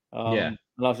 really. And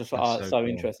I was just like, so cool.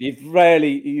 Interesting. You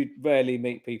rarely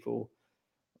meet people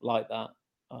like that.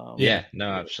 No,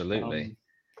 absolutely.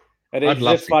 And it's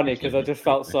just funny because I just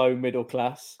felt so middle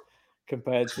class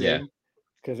compared to him,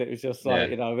 because it was just like,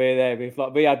 you know, we're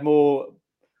there. We had more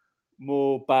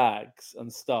bags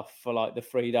and stuff for like the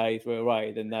 3 days we were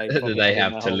away than they probably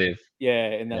have to live.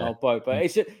 In their whole boat. But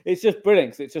it's just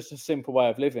brilliant, because it's just a simple way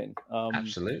of living.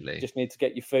 Absolutely. You just need to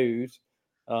get your food,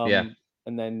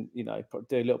 and then, you know,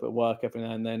 do a little bit of work every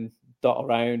now and then, dot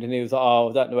around. And he was like, "Oh,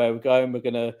 I don't know where we're going. We're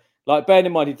gonna," like, bearing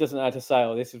in mind he doesn't know how to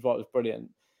sail. This is what was brilliant.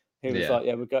 He was like,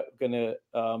 "Yeah, we're gonna."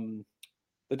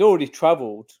 They'd already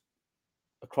travelled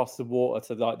across the water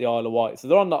to like the Isle of Wight, so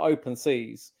they're on the open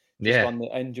seas. On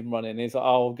the engine running. He's like,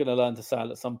 "Oh, I'm going to learn to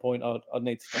sail at some point. I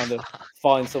need to kind of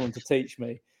find someone to teach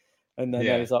me." And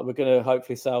then he's like, "We're going to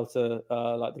hopefully sail to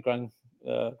like the Gran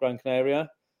Canaria,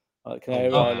 like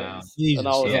Canary Islands." Jesus. And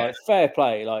I was like, "Fair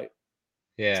play!" Like,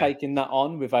 taking that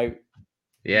on without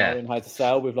knowing how to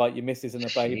sail, with like your missus and a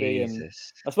baby. And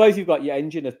I suppose you've got your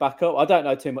engine as backup. I don't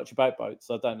know too much about boats,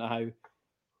 so I don't know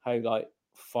how like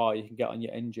far you can get on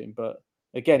your engine. But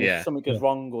again, if something goes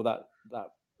wrong or that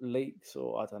leaks,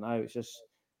 or I don't know, it's just,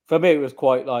 for me it was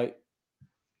quite like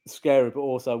scary, but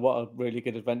also what a really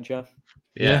good adventure.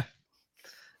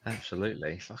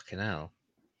 Absolutely. Fucking hell.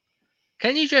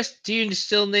 Do you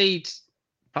still need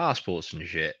passports and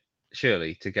shit,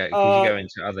 surely, to go, because you go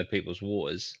into other people's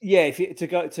waters? If you to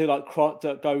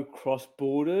go cross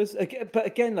borders again. But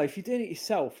again, like, if you're doing it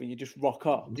yourself and you just rock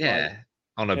up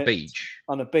on a beach,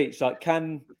 like,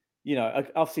 can, you know,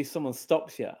 obviously someone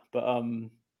stops you, but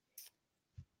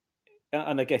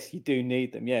and I guess you do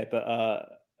need them, but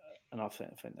and I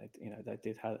think they, you know, they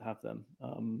did have them.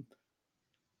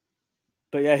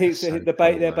 But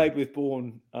their baby was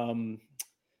born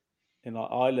in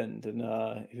like Ireland, and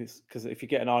because if you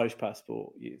get an Irish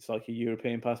passport, it's like a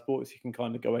European passport, so you can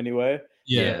kind of go anywhere.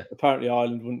 Apparently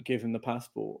Ireland wouldn't give him the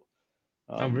passport.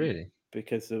 Oh, really?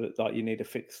 Because of, like, you need a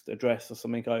fixed address or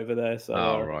something over there. So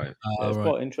it's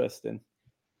quite interesting.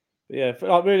 But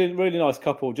like, really, really nice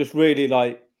couple. Just really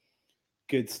like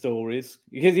good stories.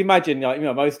 Because imagine, like, you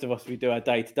know, most of us, we do our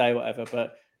day to day, whatever.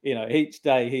 But, you know, each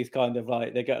day he's kind of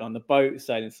like, they're getting on the boat,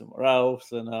 sailing somewhere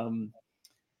else, and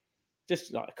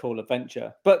just like a cool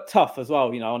adventure, but tough as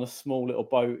well. You know, on a small little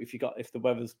boat, if the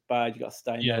weather's bad, you got to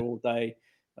stay in there all day.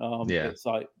 It's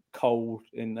like cold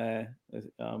in there.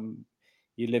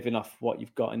 You're living off what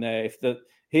you've got in there.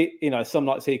 You know, some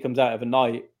nights he comes out of a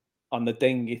night on the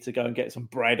dinghy to go and get some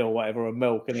bread or whatever, or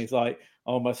milk, and he's like,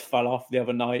 I almost fell off the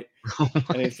other night.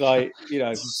 And it's like, you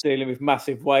know, dealing with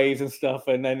massive waves and stuff,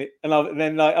 and then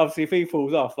like, obviously if he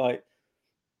falls off, like,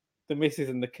 the missus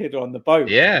and the kid are on the boat.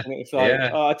 And it's like,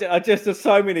 I just, there's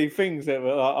so many things that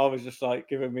were, I was just like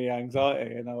giving me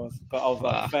anxiety, and I was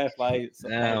like, fair play. It's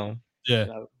like, you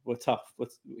know, we're tough.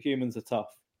 Humans are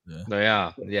tough. They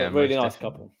are. But really nice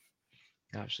couple.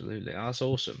 Absolutely. That's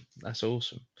awesome.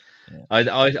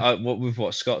 I with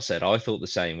what Scott said, I thought the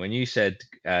same. When you said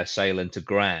sailing to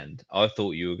Grand, I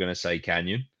thought you were going to say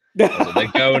Canyon. They're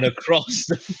going across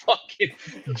the fucking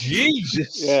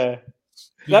Jesus.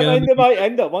 They might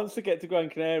end up, once they get to Gran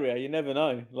Canaria, you never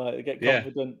know. Like, they get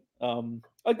confident.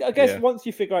 I guess once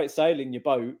you figure out sailing your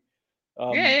boat,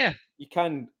 you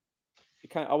can.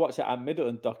 I watched that Anne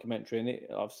Middleton documentary, and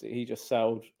obviously he just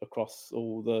sailed across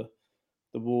all the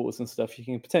waters and stuff. You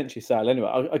can potentially sail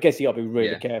anyway. I guess you got to be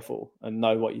really careful and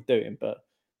know what you're doing, but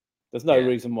there's no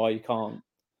reason why you can't.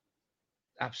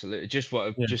 Absolutely. Just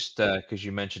because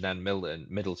you mentioned Anne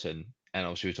Middleton, and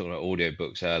obviously we were talking about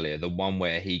audiobooks earlier, the one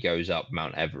where he goes up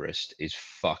Mount Everest is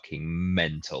fucking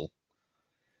mental.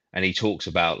 And he talks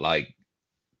about like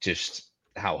just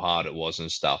how hard it was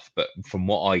and stuff. But from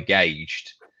what I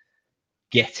gauged,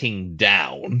 getting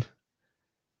down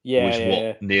was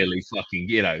what nearly fucking,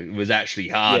 you know, was actually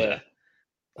harder.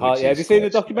 Have you seen the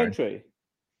documentary?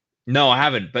 No, I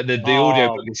haven't. But the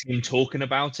audiobook is him talking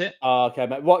about it. Okay,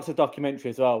 mate. Watch the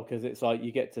documentary as well, because it's like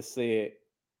you get to see it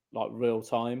like real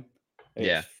time.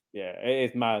 It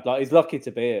is mad. Like, he's lucky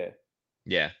to be here.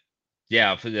 Yeah,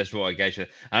 that's what I gauge. And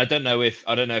I don't know if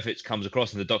it comes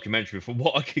across in the documentary, but from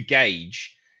what I could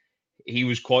gauge, he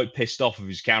was quite pissed off of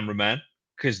his cameraman,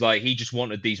 because like he just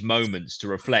wanted these moments to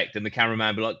reflect, and the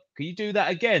cameraman be like, "Can you do that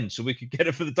again so we could get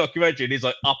it for the documentary?" And he's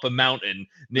like up a mountain,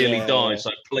 nearly dying. It's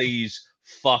like, please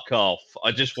fuck off.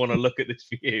 I just want to look at this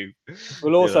view.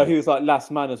 Well, also, he was like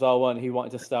last man as well, wasn't he? He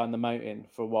wanted to stay on the mountain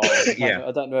for a while.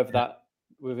 I don't know if that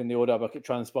within the audiobook it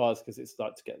transpires because it's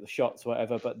like to get the shots, or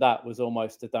whatever. But that was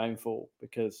almost a downfall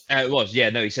because it was. Yeah,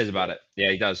 no, he says about it.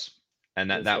 Yeah, he does. And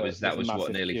that there's a was what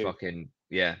massive nearly queue. fucking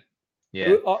yeah.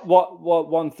 What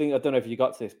one thing, I don't know if you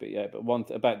got to this, but yeah, but one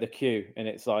about the queue, and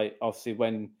it's like obviously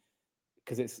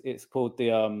because it's called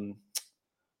the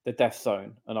death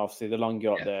zone, and obviously the longer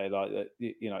you're up there, like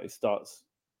it starts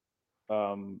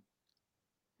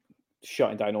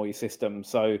shutting down all your systems.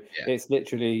 So it's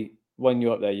literally when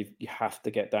you're up there, you have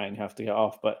to get down, you have to get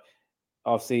off. But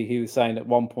obviously he was saying at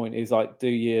one point, he's like, do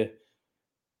you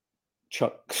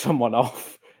chuck someone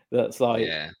off that's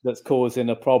causing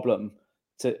a problem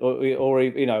or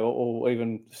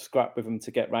even scrap with them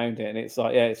to get round it? And it's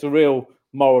like, it's a real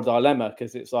moral dilemma,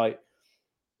 because it's like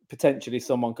potentially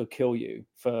someone could kill you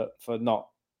for not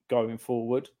going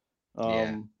forward.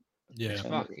 It's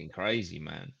fucking crazy,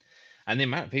 man. And the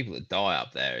amount of people that die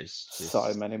up there is just...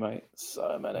 so many, mate.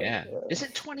 So many. Yeah. Is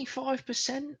it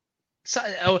 25%?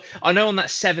 So, I know on that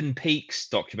Seven Peaks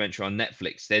documentary on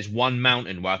Netflix, there's one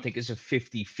mountain where I think it's a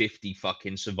 50-50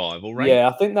 fucking survival rate. Yeah,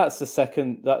 I think that's the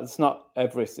second. That's not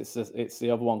Everest. It's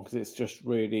the other one, because it's just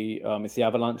really it's the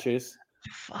avalanches.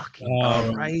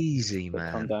 Fucking crazy,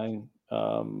 man. Come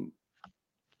down.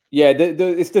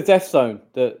 It's the death zone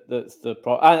that's the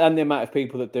problem, and the amount of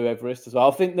people that do Everest as well.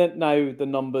 I think that now the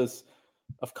numbers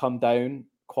have come down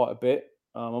quite a bit,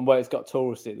 and where it's got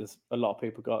touristy, there's a lot of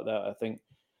people got there. I think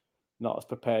not as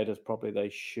prepared as probably they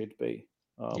should be.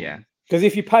 Because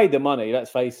if you pay the money,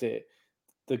 let's face it,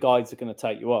 the guides are going to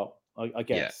take you up, I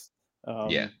guess. No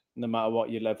matter what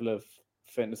your level of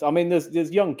fitness. I mean,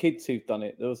 there's young kids who've done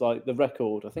it. There was like the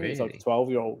record, I think it's like a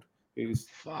 12-year-old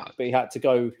but he had to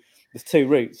go. There's two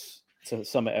routes to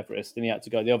summit Everest, and he had to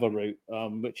go the other route,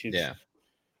 which is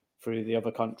through the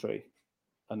other country.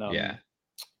 And I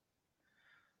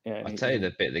tell you,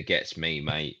 the bit that gets me,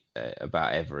 mate,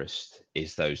 about Everest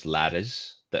is those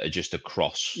ladders that are just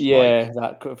across.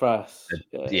 That across.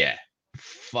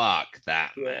 Fuck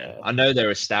that, man. I know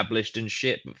they're established and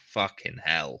shit, but fucking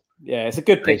hell. Yeah, it's a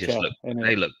good picture.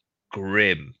 They look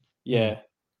grim. Yeah.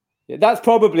 That's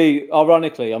probably,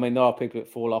 ironically, I mean, there are people that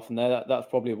fall off, and that's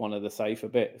probably one of the safer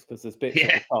bits, because there's bits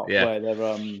at the top where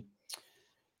they're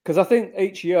because I think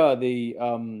each year the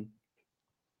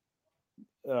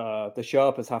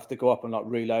Sherpas have to go up and like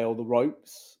relay all the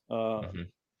ropes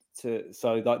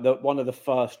so like one of the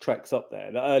first treks up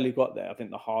there, the earlier you got there, I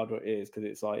think the harder it is, because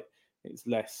it's like it's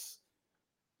less,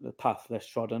 the path less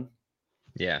trodden.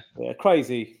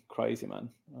 Crazy man.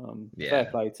 Fair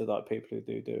play to like people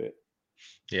who do it.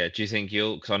 Do you think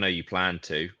you'll, because I know you plan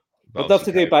to, I'd love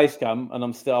to do base camp, and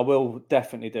I will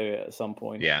definitely do it at some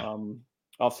point.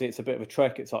 Obviously it's a bit of a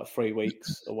trek, it's like 3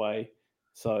 weeks away,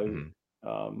 so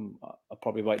I'll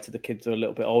probably wait till the kids are a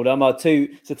little bit older. My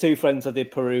two friends I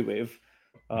did Peru with,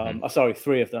 sorry,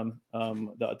 3 of them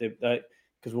that I did,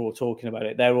 because we're all talking about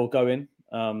it, they're all going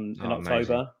in October.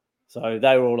 Amazing. So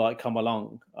they were all like, come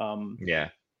along. And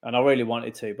I really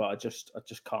wanted to, but I just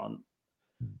can't.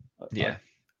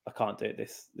 I can't do it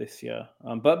this year.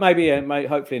 But maybe,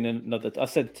 hopefully in another. I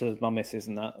said to my missus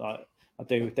and that, like, I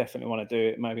do definitely want to do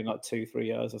it. Maybe in like 2-3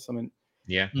 years or something.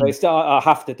 Yeah. But still, I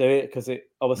have to do it because I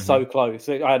was so close.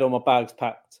 I had all my bags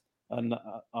packed, and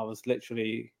I was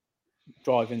literally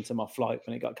driving to my flight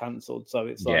when it got cancelled. So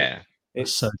it's like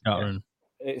it's so gutting.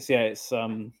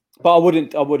 But I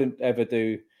wouldn't ever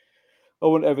do. I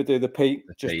wouldn't ever do the peak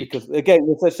because, again,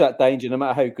 there's such that danger. No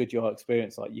matter how good your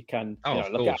experience, like you can,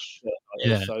 look at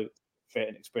it, so fit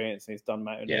and experienced, and he's done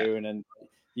mountaineering, and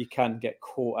you can get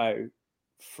caught out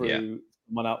through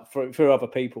through other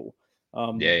people.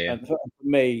 And for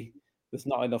me, there's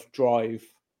not enough drive,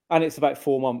 and it's about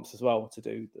 4 months as well to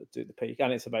do the peak,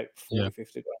 and it's about 40-50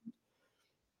 grand.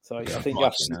 So I think you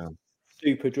have to be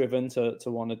super driven to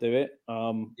want to do it.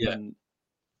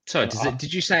 So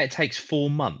did you say it takes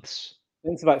 4 months? I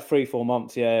think it's about 3-4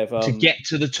 months, to get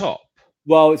to the top.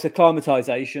 Well, it's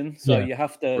acclimatization, so you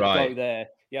have to go there.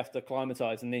 You have to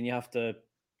acclimatize, and then you have to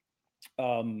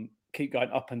keep going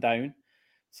up and down.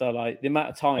 So, like the amount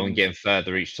of time, and getting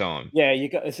further each time. Yeah,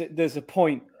 there's a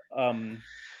point. I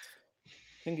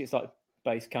think it's like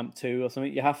base camp 2 or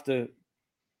something. You have to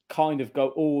kind of go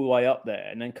all the way up there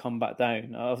and then come back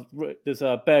down. There's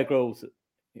a Bear Grylls,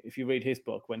 if you read his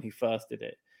book when he first did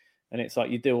it, and it's like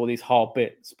you do all these hard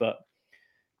bits,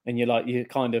 and you're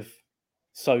kind of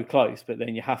so close, but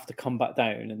then you have to come back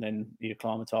down, and then you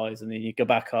acclimatize, and then you go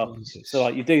back up. Jesus. So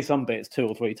like you do some bits 2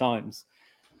 or 3 times,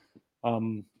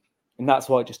 and that's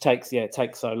why it just takes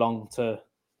so long to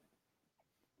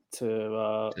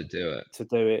do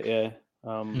it.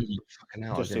 Fucking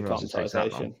hell, just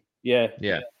acclimatization. Yeah.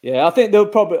 I think they'll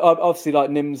probably obviously like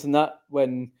NIMS and that,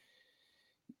 when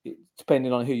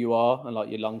depending on who you are and like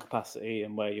your lung capacity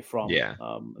and where you're from. Yeah.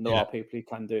 And there are people who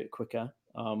can do it quicker.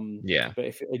 Yeah. But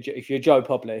if you're Joe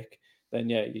Public, then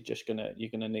you're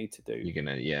gonna need to do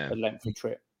a length of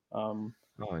trip. And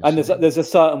insane. there's a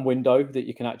certain window that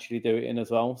you can actually do it in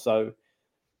as well. So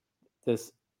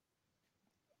there's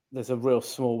a real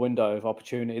small window of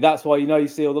opportunity. That's why you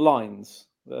see all the lines.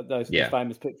 The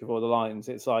famous picture of all the lines.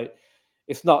 It's like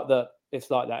it's not that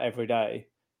it's like that every day.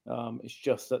 It's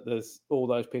just that there's all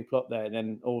those people up there, and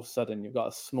then all of a sudden you've got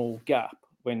a small gap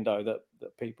window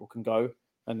that people can go,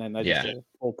 and then they just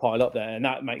all pile up there, and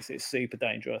that makes it super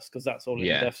dangerous because that's all in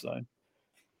the death zone.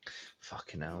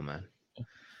 Fucking hell, man.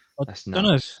 That's I don't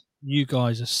know if you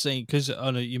guys have seen, because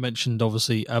I know you mentioned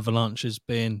obviously avalanches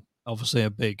being obviously a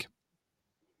big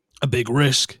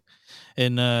risk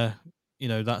in that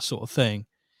sort of thing.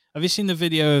 Have you seen the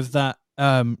video of that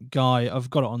guy? I've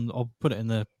got it on. I'll put it in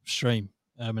the stream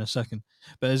in a second.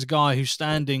 But there's a guy who's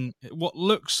standing what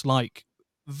looks like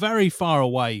very far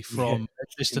away from a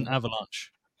distant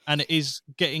avalanche, and it is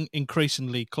getting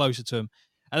increasingly closer to him.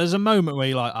 And there's a moment where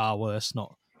you're like, well, that's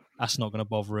not going to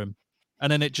bother him, and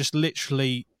then it just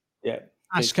literally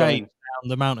cascades down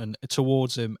the mountain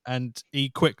towards him, and he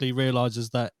quickly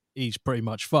realizes that he's pretty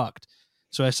much fucked,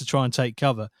 so he has to try and take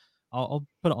cover. I'll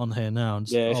put it on here now. And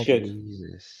it's good.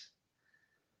 Jesus.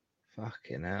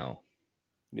 Fucking hell.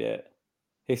 Yeah.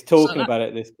 He's talking about it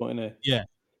at this point, isn't he? Yeah.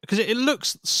 Because it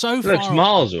looks so far. It looks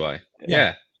miles away.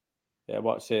 Yeah. Yeah,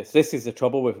 watch this. This is the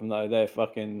trouble with them, though. They're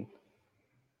fucking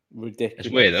ridiculous.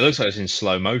 It's weird. It looks like it's in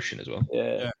slow motion as well.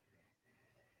 Yeah.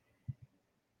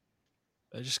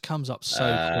 It just comes up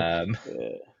so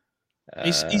quick.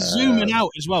 He's zooming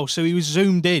out as well, so he was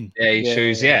zoomed in. Yeah, he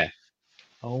chose, yeah.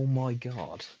 Oh my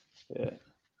God. Yeah.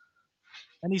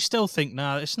 And you still think,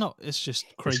 it's not, it's just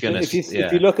crazy.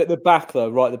 If you look at the back, though,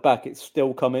 right at the back, it's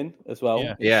still coming as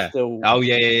well. Yeah. Still... Oh,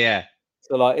 yeah.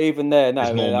 So, like, even there now,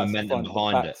 there's more momentum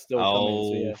behind it. Still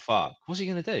coming, fuck. What's he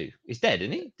going to do? He's dead,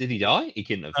 isn't he? Did he die? He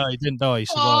couldn't have. No, he didn't die. He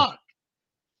survived.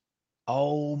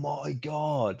 Oh, my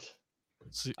God.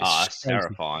 That's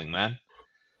terrifying, man.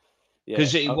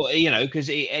 Because he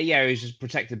was just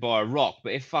protected by a rock,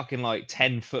 but if fucking like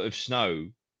 10 foot of snow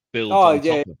builds on top of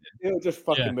him, it'll just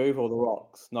fucking move all the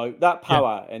rocks. No, that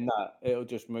power in that, it'll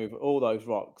just move all those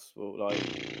rocks.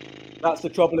 That's the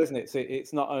trouble, isn't it?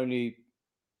 It's not only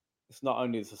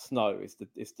the snow, it's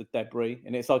the debris,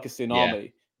 and it's like a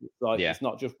tsunami. It's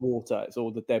not just water; it's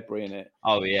all the debris in it.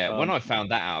 Oh yeah, when I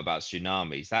found that out about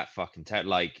tsunamis, that fucking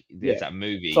there's that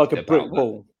movie. It's like a brick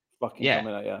wall fucking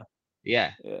coming at you.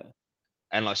 Yeah.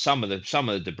 And like some of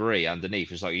the debris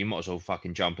underneath is like you might as well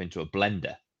fucking jump into a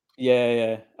blender.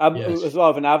 Yeah. As well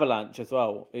as an avalanche as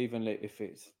well, even if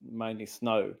it's mainly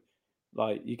snow,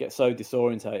 like you get so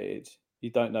disorientated, you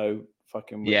don't know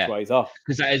fucking which way's up.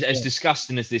 Because as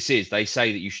disgusting as this is, they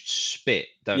say that you should spit,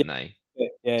 don't they?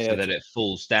 So that it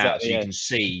falls down, so you can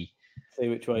see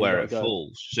which way where it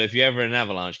falls. So if you're ever in an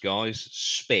avalanche, guys,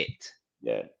 spit.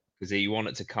 Yeah. Because you want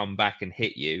it to come back and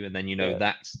hit you, and then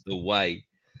that's the way.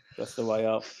 That's the way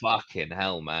up. Fucking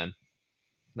hell, man.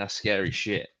 That's scary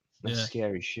shit.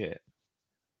 Scary shit.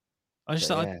 It's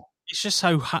just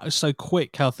so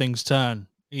quick how things turn.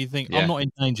 You think, I'm not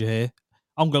in danger here.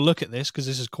 I'm going to look at this because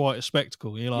this is quite a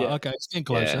spectacle. You're like, okay, it's getting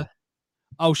closer. Yeah.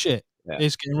 Oh, shit. Yeah.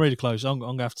 It's getting really close. I'm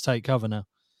going to have to take cover now.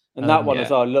 And that one as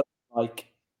well looked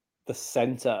like the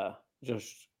centre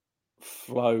just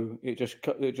flow. It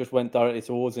just went directly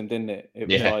towards him, didn't it? It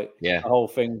was like the whole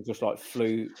thing just like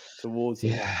flew towards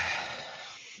him.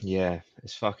 Yeah,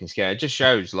 it's fucking scary. It just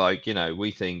shows, like,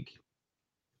 we think,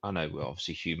 I know,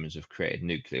 obviously humans have created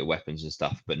nuclear weapons and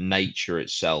stuff, but nature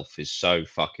itself is so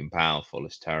fucking powerful.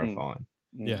 It's terrifying.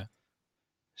 Yeah,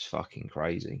 it's fucking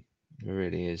crazy. It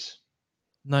really is.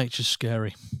 Nature's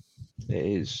scary. It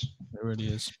is. It really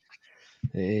is.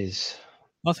 It is.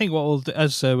 I think what we'll do,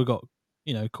 as we've got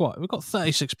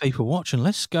 36 people watching.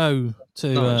 Let's go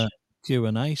to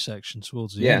Q&A section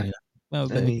towards the end.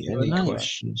 Any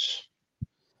questions?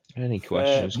 Any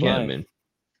questions? Get them in.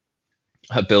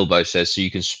 Bilbo says, so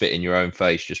you can spit in your own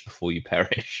face just before you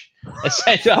perish. I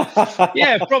said,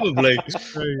 yeah, probably.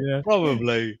 True,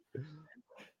 probably.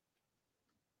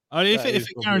 I mean, if it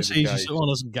guarantees you survival,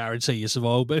 doesn't guarantee you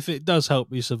survival, but if it does help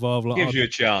you survive, like, gives you a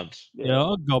chance. Yeah,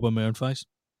 I'll gob on my own face.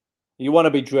 You want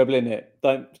to be dribbling it.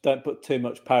 Don't put too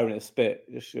much power in the spit.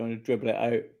 Just you want to dribble it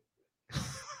out.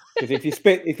 Because if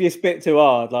you spit too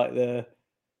hard, like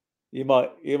you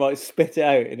might spit it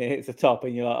out and it hits the top,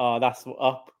 and you're like, that's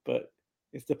up, but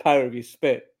it's the power of your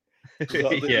spit.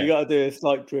 You got to do a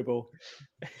slight dribble.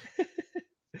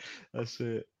 That's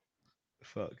it.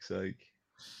 Fuck's sake.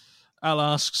 Al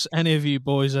asks, any of you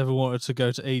boys ever wanted to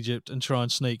go to Egypt and try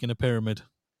and sneak in a pyramid?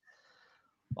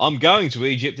 I'm going to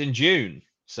Egypt in June.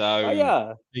 So Oh yeah,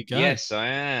 There you go. yes, I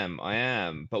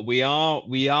am. But we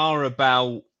are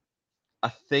about, I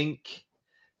think,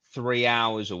 3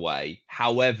 hours away.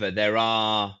 However, there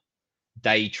are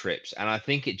day trips, and I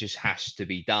think it just has to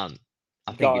be done.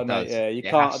 I you think got it it, mate. does. Yeah, you It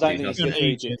can't. I has to. don't It think you does. can Going go to to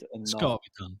Egypt, Egypt and it's not. got to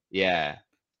be done.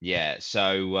 Yeah.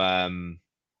 So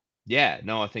yeah,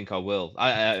 no, I think I will. I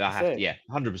have to. Sick. Yeah,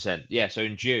 100%. Yeah. So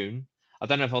in June, I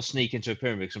don't know if I'll sneak into a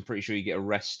pyramid because I'm pretty sure you get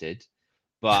arrested,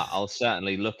 but I'll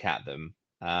certainly look at them.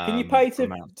 Can you pay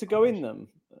From to go outside. in them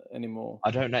anymore? I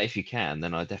don't know if you can.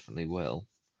 Then I definitely will.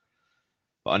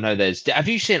 But I know there's. Have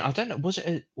you seen? I don't know. Was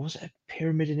it a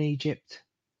pyramid in Egypt,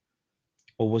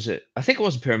 or was it? I think it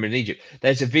was a pyramid in Egypt.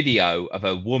 There's a video of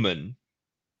a woman,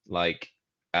 like,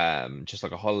 just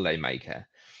like a holiday maker.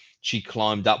 She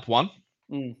climbed up one,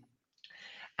 Mm.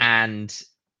 and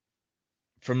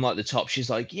from like the top, she's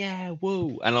like, "Yeah,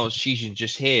 woo!" And she can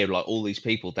just hear like all these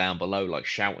people down below like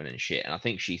shouting and shit. And I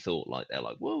think she thought like they're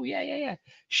like, "Whoa, yeah, yeah, yeah."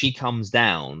 She comes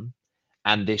down,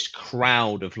 and this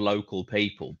crowd of local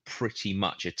people pretty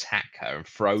much attack her and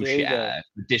throw Do shit at they? her,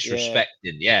 for Yeah,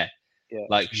 disrespecting. Yeah, yeah.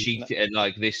 like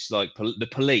like this, like the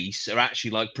police are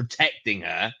actually like protecting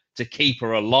her to keep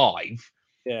her alive.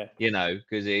 Yeah.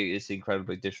 Because it's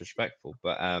incredibly disrespectful.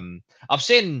 But I've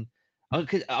seen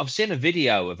a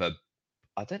video of a.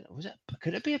 I don't know.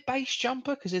 Could it be a base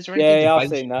jumper? Because is there anything Yeah, to yeah, I've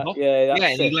base seen that. jump off? Yeah, Yeah, that's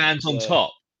and he sick. lands on Yeah.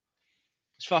 top.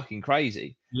 It's fucking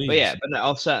crazy. But Jeez. no,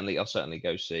 I'll certainly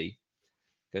go see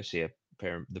the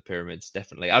pyramids.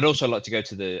 Definitely. I'd also like to go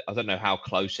to the. I don't know how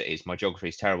close it is. My geography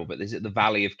is terrible. But is it the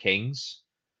Valley of Kings?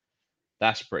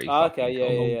 That's pretty Oh, okay. fucking Yeah,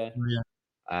 cool. yeah, yeah.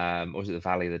 Yeah. Or is it the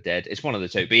Valley of the Dead? It's one of the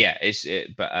two. But yeah,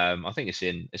 I think it's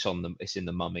in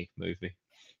the Mummy movie.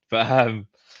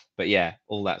 But yeah,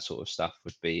 all that sort of stuff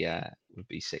would be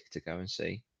sick to go and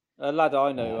see. A lad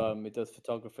I know, he does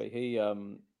photography.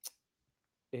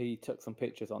 He took some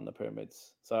pictures on the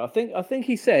pyramids. So I think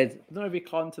he said, I don't know if he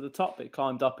climbed to the top, but he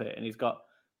climbed up it, and it's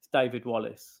David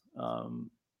Wallace. I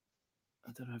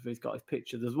don't know if he's got his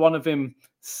picture. There's one of him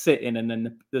sitting, and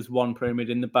then there's one pyramid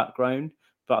in the background,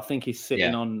 but I think he's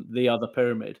sitting Yeah. on the other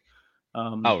pyramid.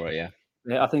 Oh right, yeah.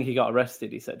 Yeah, I think he got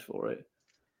arrested. He said for it,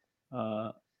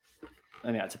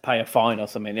 and he had to pay a fine or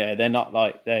something. Yeah, they're not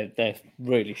like they're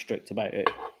really strict about it.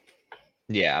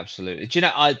 Yeah, absolutely. Do you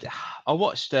know, I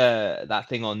watched that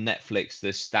thing on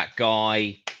Netflix. That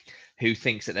guy who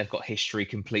thinks that they've got history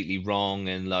completely wrong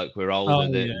and like we're older Oh,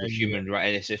 than yeah, the yeah. human race.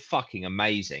 And it's just fucking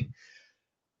amazing.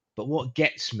 But what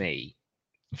gets me,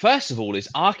 first of all, is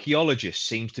archaeologists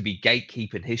seems to be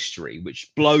gatekeeping history,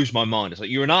 which blows my mind. It's like,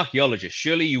 you're an archaeologist.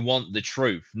 Surely you want the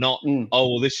truth, not, oh,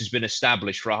 well, this has been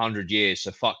established for 100 years,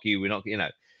 so fuck you. We're not,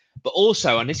 But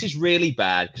also, and this is really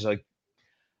bad because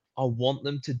I want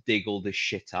them to dig all this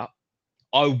shit up.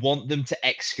 I want them to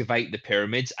excavate the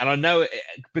pyramids. And I know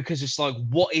because it's like,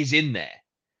 what is in there?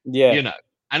 Yeah,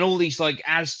 And all these like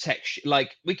Aztec,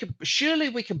 like we can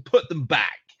put them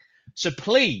back. So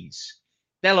please,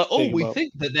 they're like, oh, dig 'em we up.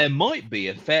 think that there might be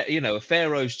a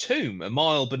pharaoh's tomb a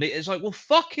mile beneath. It's like, well,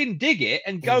 fucking dig it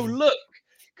and go look,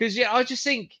 because I just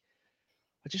think,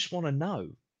 I just want to know.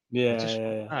 I just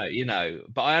want to know,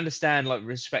 But I understand like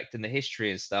respecting the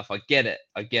history and stuff. I get it,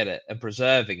 and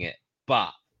preserving it,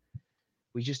 but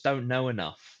we just don't know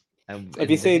enough. Have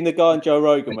you seen the guy on Joe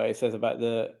Rogan where he says about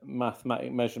the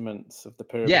mathematic measurements of the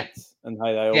pyramids and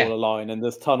how they all align? And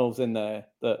there's tunnels in there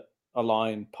that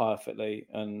align perfectly.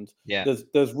 And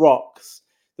there's rocks.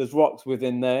 There's rocks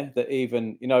within there that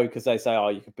even, because they say, oh,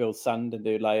 you could build sand and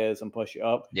do layers and push it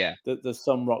up. Yeah. There's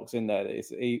some rocks in there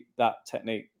that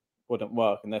technique wouldn't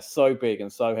work. And they're so big and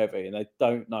so heavy, and they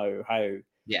don't know how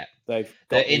they've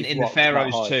got in the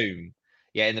Pharaoh's tomb.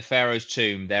 Yeah, in the Pharaoh's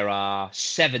tomb, there are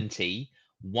 70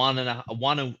 1 to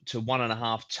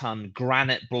 1.5 ton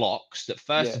granite blocks. That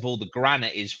first of all, the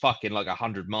granite is fucking like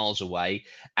 100 miles away,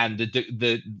 and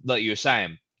the like you were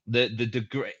saying, the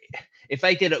degree, if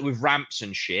they did it with ramps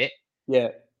and shit,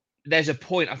 there's a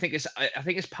point. I think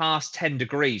it's past 10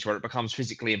 degrees where it becomes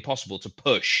physically impossible to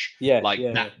push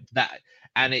that,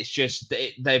 and it's just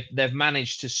they've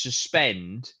managed to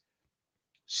suspend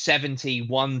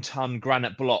 71 ton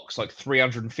granite blocks like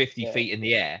 350 feet in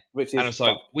the air, which and is it's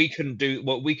like we couldn't do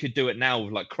what we could do it now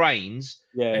with like cranes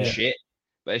and shit,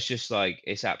 but it's just like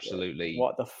it's absolutely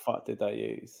what the fuck did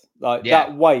they use? Like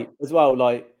that weight as well.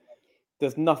 Like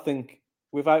there's nothing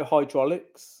without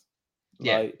hydraulics.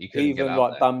 Like you couldn't even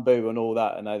like bamboo and all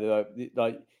that, and they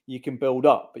like you can build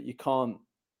up, but you can't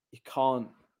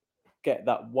get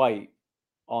that weight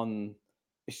on.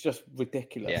 It's just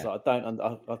ridiculous. I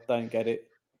don't get it.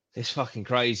 It's fucking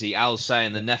crazy. Al's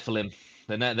saying the Nephilim,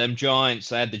 them giants.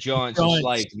 They had the giants as Giants.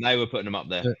 slaves, and they were putting them up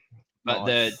there. Yeah. But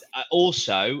Nice.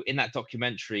 also in that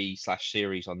documentary /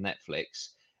 series on Netflix,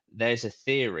 there's a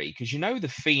theory because you know the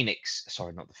Phoenix.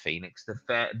 Sorry, not the Phoenix.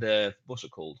 The what's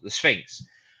it called? The Sphinx.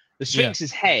 The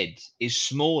Sphinx's head is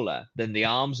smaller than the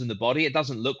arms and the body. It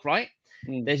doesn't look right.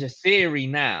 Mm. There's a theory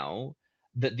now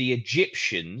that the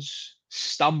Egyptians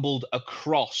stumbled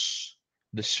across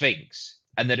the Sphinx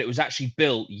and that it was actually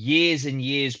built years and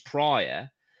years prior,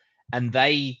 and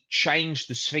they changed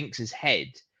the Sphinx's head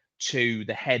to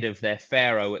the head of their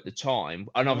pharaoh at the time,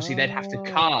 and obviously they'd have to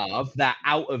carve that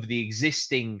out of the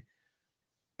existing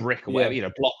brick or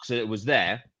whatever, blocks that it was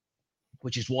there,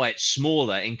 which is why it's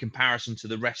smaller in comparison to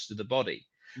the rest of the body.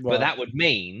 Right. But that would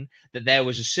mean that there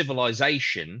was a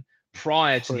civilization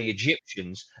prior to the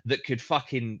Egyptians that could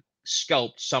fucking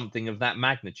sculpt something of that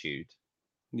magnitude.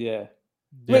 Yeah.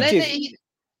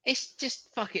 It's just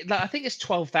fucking. Like, I think it's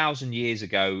 12,000 years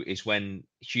ago is when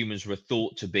humans were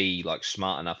thought to be like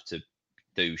smart enough to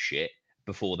do shit.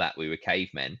 Before that, we were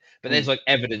cavemen. But there's like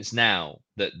evidence now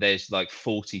that there's like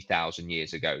 40,000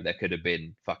 years ago there could have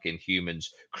been fucking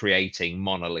humans creating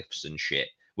monoliths and shit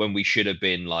when we should have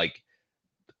been like,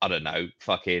 I don't know,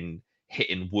 fucking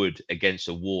hitting wood against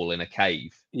a wall in a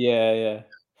cave. Yeah.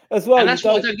 As well, and that's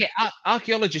why I don't get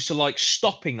archaeologists are like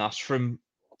stopping us from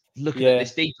looking at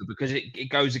this deeper because it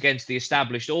goes against the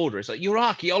established order. It's like, you're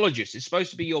archaeologists. It's supposed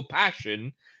to be your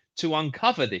passion to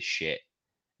uncover this shit.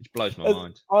 It blows my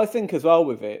mind. I think as well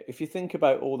with it, if you think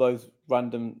about all those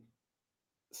random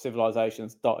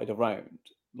civilizations dotted around,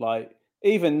 like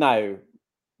even now,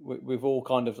 with all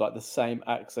kind of like the same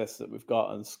access that we've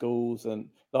got and schools, and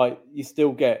like you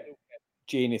still get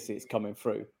geniuses coming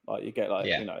through. Like you get like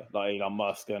like Elon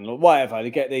Musk and whatever. You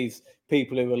get these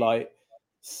people who are like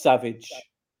savage,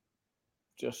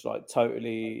 just like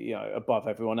totally above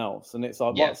everyone else. And it's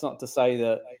like, what's not to say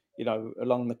that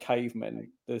along the cavemen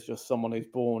there's just someone who's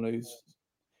born who's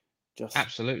just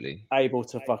absolutely able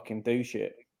to fucking do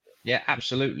shit. Yeah,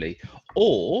 absolutely.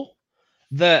 Or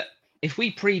that if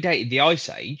we predated the Ice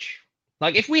Age,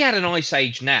 like if we had an Ice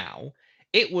Age now,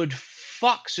 it would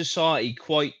fuck society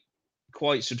quite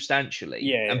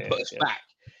substantially and put us back.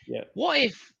 Yeah. What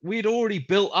if we'd already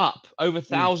built up over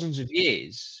thousands of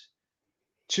years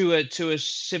to a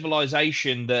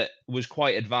civilization that was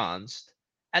quite advanced,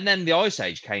 and then the Ice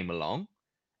Age came along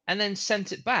and then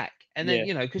sent it back? And then,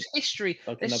 because history,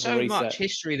 like there's so much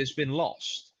history that's been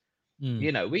lost.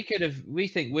 We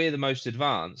think we're the most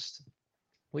advanced.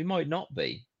 We might not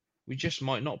be. We just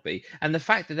might not be. And the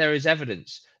fact that there is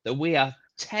evidence that we are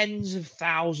tens of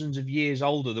thousands of years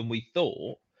older than we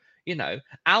thought,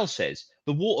 Al says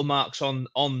the watermarks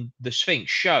on the Sphinx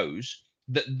shows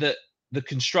that the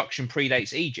construction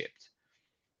predates Egypt.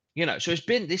 So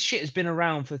this shit has been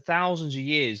around for thousands of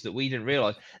years that we didn't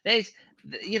realize. There's,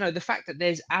 the fact that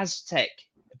there's Aztec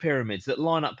pyramids that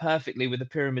line up perfectly with the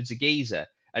pyramids of Giza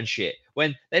and shit,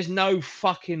 when there's no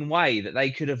fucking way that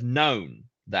they could have known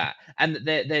that. And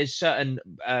there's certain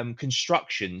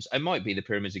constructions, it might be the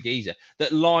pyramids of Giza,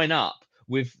 that line up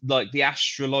with like the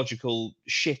astrological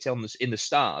shit in the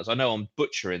stars. I know I'm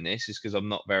butchering this is because I'm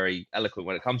not very eloquent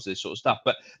when it comes to this sort of stuff,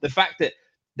 but the fact that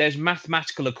there's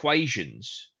mathematical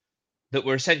equations that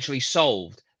were essentially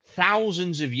solved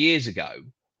thousands of years ago.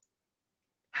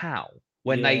 How?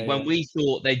 When we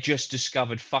thought they just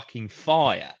discovered fucking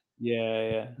fire.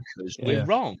 Because we're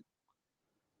wrong.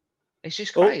 It's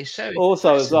just crazy. So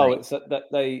also as well, it's that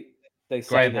they say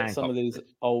Graham that Hancock. some of these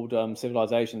old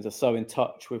civilizations are so in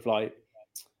touch with like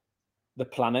the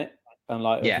planet and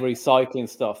like of recycling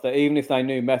stuff that even if they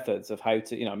knew methods of how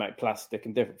to make plastic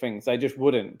and different things, they just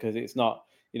wouldn't, because it's not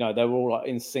they were all like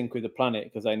in sync with the planet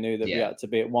because they knew that we had to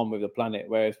be at one with the planet,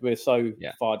 whereas we're so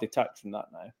far detached from that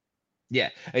now. Yeah,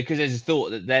 because there's a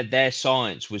thought that their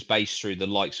science was based through the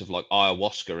likes of like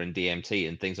ayahuasca and DMT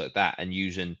and things like that, and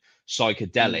using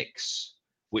psychedelics,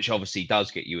 which obviously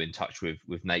does get you in touch with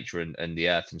nature and the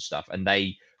earth and stuff. And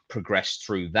they progressed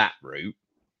through that route,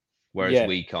 whereas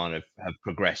we kind of have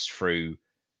progressed through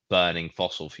burning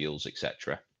fossil fuels,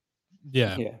 etc.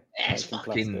 Yeah, it's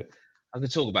fucking. I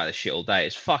could talk about this shit all day.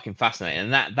 It's fucking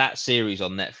fascinating, and that series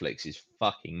on Netflix is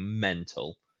fucking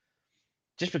mental.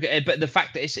 Just because, but the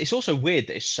fact that it's also weird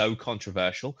that it's so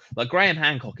controversial. Like Graham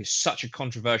Hancock is such a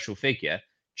controversial figure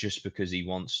just because he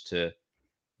wants to,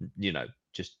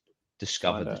 just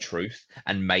discover the truth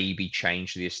and maybe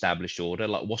change the established order.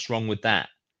 Like, what's wrong with that?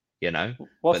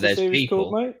 What's the series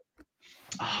called, mate?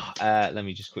 Let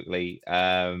me just quickly.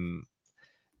 Graham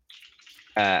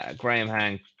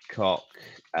Hancock,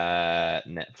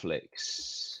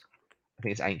 Netflix. I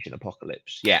think it's Ancient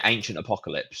Apocalypse. Yeah, Ancient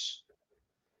Apocalypse.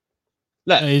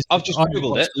 Look, It is- I've just I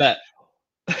googled watched- it.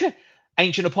 Look,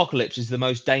 Ancient Apocalypse is the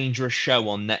most dangerous show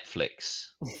on Netflix.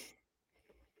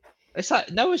 It's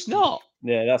like, no, it's not.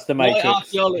 Yeah, that's the Why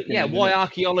Matrix. why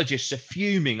archaeologists are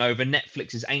fuming over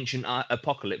Netflix's Ancient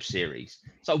Apocalypse series?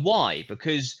 So why?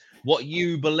 Because what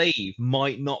you believe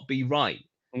might not be right,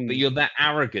 but you're that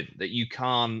arrogant that you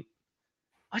can't.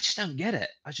 I just don't get it.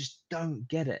 I just don't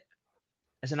get it.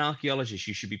 As an archaeologist,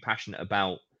 you should be passionate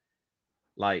about,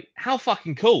 like, how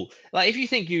fucking cool. Like, if you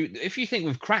think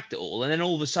we've cracked it all, and then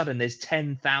all of a sudden there's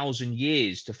 10,000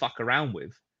 years to fuck around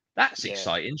with, that's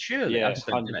exciting. Surely, I Yeah, just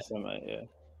don't get it. 100%, mate. Yeah.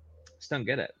 Just don't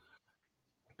get it.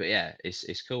 But yeah,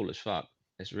 it's cool as fuck.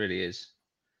 It really is.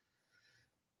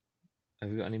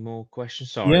 Have we got any more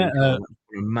questions? Sorry, Yeah, we can't.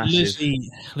 Massive.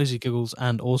 Lizzie giggles,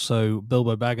 and also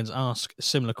Bilbo Baggins ask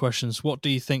similar questions. What do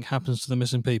you think happens to the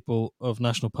missing people of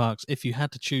national parks if you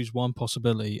had to choose one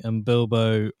possibility? And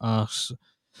Bilbo asks,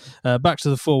 back to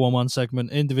the 411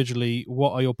 segment, individually,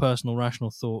 what are your personal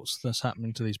rational thoughts that's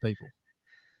happening to these people?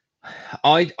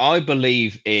 I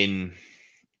believe in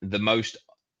the most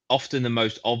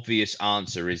obvious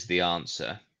answer is the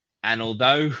answer, and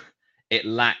although it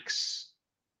lacks,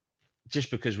 just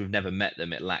because we've never met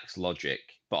them, it lacks logic.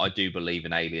 But I do believe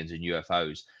in aliens and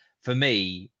UFOs. For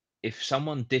me, if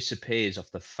someone disappears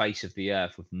off the face of the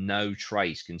earth with no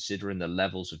trace, considering the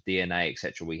levels of DNA,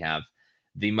 etc., we have,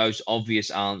 the most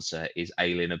obvious answer is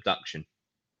alien abduction.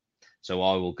 So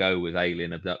I will go with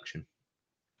alien abduction.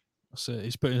 So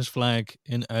he's putting his flag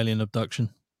in alien abduction.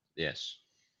 Yes.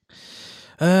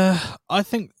 I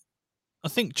think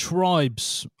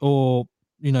tribes, or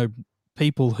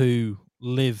people who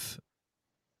live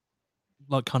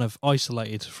like kind of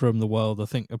isolated from the world, I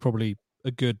think are probably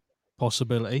a good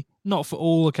possibility. Not for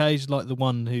all occasions, like the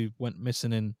one who went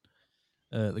missing in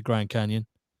the Grand Canyon.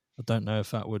 I don't know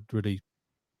if that would really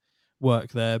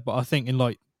work there, but I think in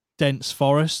like dense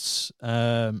forests,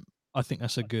 I think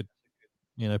that's a good,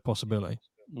 possibility.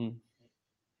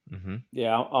 Mm-hmm.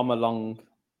 Yeah, I'm along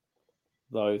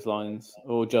those lines,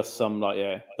 or just some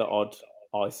the odd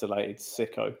isolated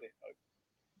sicko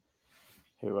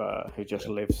who just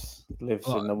lives in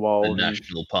the wild. The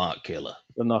national park killer.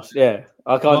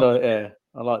 I kind of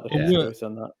I like the conspiracy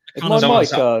on that. Is my mic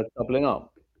doubling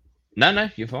up? No,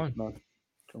 you're fine. No,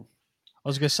 cool. I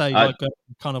was gonna say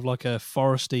kind of like a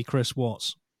foresty Chris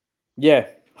Watts. Yeah,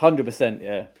 100%.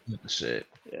 Yeah, that's it.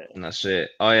 Yeah. And that's it.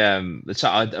 I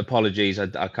apologies. I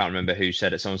can't remember who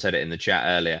said it. Someone said it in the chat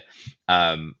earlier,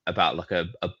 about like a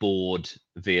bored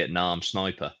Vietnam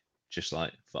sniper. Just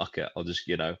like, fuck it, I'll just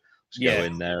go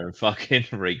in there and fucking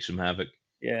wreak some havoc.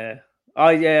 Yeah.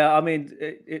 I mean,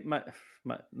 it might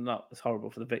not as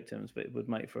horrible for the victims, but it would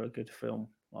make for a good film,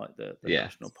 like the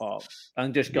national park,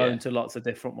 and just go into lots of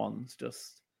different ones.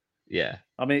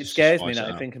 I mean, it scares me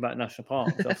now thinking about national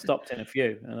parks. I've stopped in a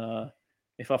few, and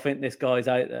if I think this guy's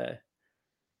out there,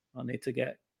 I need to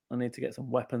get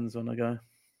some weapons when I go.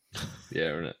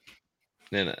 Yeah,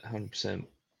 isn't it? 100%.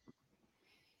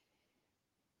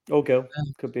 Or girl,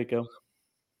 could be a girl.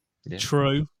 Yeah.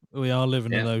 True, we are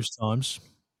living in those times.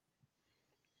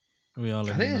 We are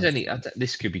living. I think there's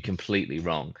this could be completely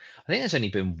wrong. I think there's only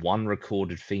been one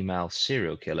recorded female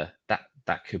serial killer.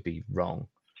 That could be wrong.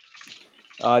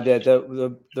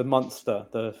 The Monster,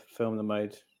 the film they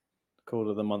made, called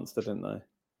it The Monster, didn't they?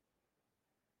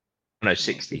 No,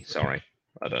 60. Sorry,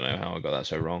 I don't know how I got that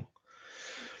so wrong.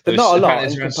 There's not a lot.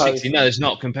 There's around 60. No, there's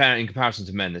not. In comparison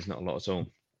to men, there's not a lot at all.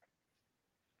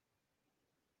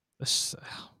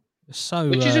 So,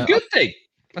 which is a good thing.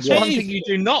 That's one thing you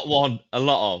do not want a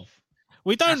lot of.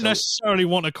 We don't necessarily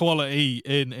want equality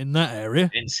in that area.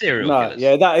 In serial killers.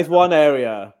 Yeah, that is one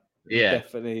area. Yeah,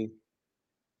 definitely.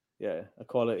 Yeah,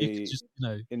 equality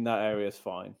in that area is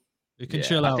fine. You can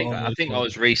chill out. I think I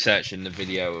was researching the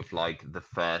video of like the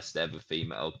first ever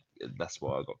female. That's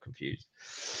why I got confused.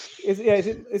 Is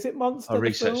it Monster? I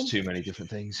researched too many different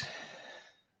things.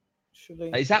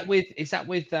 Is that with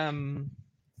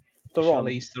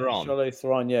Charlize Theron? Charlize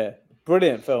Theron, yeah,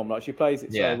 brilliant film. Like, she plays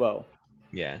it so well.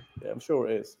 Yeah, I'm sure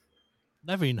it is.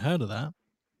 Never even heard of that.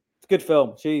 It's a good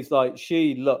film.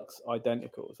 She looks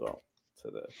identical as well to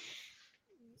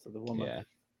the woman.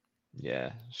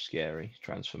 Yeah, scary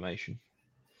transformation.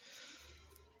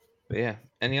 But yeah,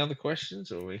 any other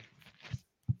questions? Or we?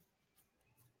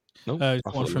 Nope.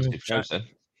 One from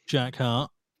Jack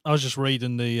Hart. I was just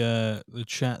reading the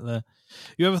chat there.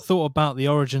 You ever thought about the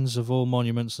origins of all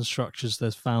monuments and structures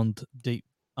that's found deep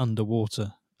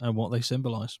underwater and what they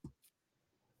symbolise?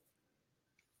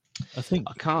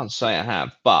 I can't say I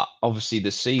have, but obviously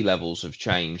the sea levels have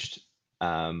changed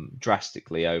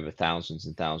drastically over thousands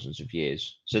and thousands of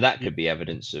years. So that could be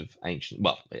evidence of ancient.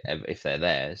 Well, if they're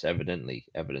there, it's evidently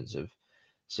evidence of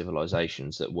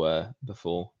civilizations that were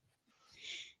before.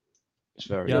 It's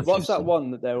very interesting. What's that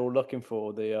one that they're all looking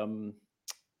for? The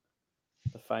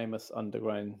famous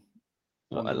underground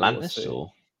Atlantis city.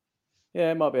 or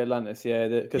Yeah, it might be Atlantis. Yeah,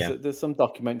 because there's some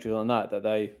documentaries on that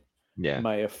they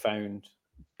may have found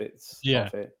bits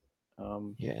of it.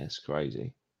 Yeah, it's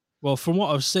crazy. Well, from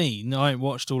what I've seen, I ain't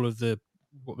watched all of the.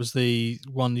 What was the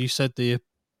one you said? The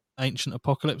Ancient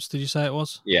Apocalypse? Did you say it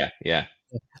was? Yeah.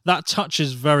 That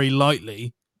touches very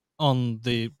lightly on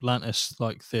the Atlantis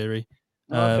theory.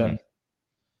 Okay.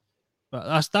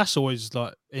 But that's always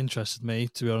interested me,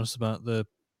 to be honest, about the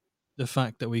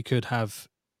fact that we could have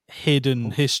hidden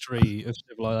history of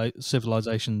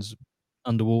civilizations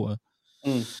underwater.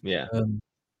 Yeah.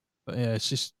 But yeah, it's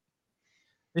just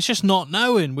not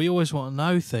knowing. We always want to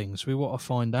know things. We want to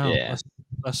find out. Yeah.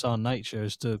 That's our nature.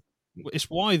 It's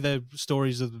why the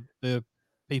stories of the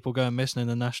people going missing in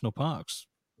the national parks.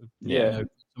 So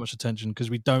much attention because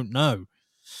we don't know.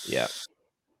 Yeah.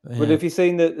 But have you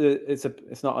seen that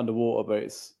it's not underwater, but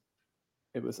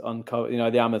it was uncovered?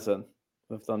 The Amazon.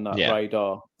 They've done that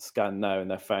radar scan now, and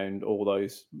they've found all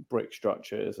those brick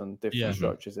structures and different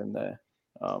structures in there.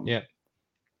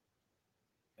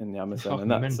 In the Amazon,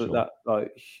 and that's that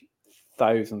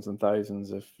thousands and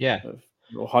thousands of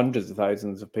or hundreds of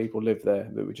thousands of people live there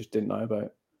that we just didn't know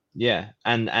about. Yeah,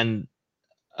 and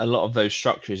a lot of those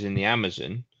structures in the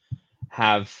Amazon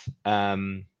have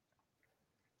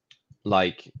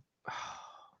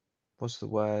what's the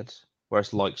word? Where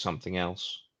it's like something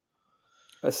else.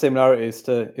 Similarities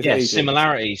to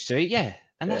similarities to it.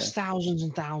 And that's thousands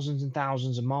and thousands and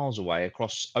thousands of miles away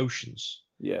across oceans.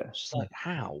 Yeah, it's like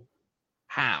how.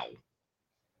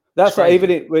 That's like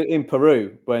even in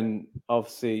Peru when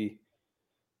obviously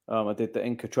I did the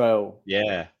Inca Trail.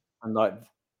 Yeah, and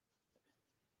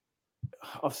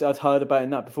obviously I'd heard about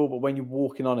that before, but when you're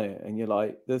walking on it and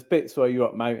you're there's bits where you're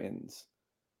up mountains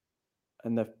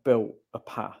and they've built a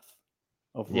path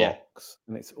of rocks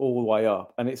and it's all the way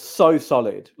up and it's so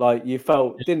solid. You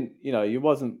felt you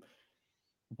wasn't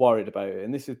worried about it.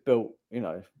 And this is built,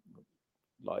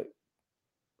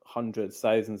 hundreds,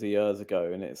 thousands of years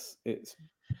ago, and it's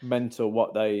mental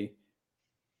what they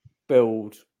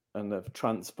build and the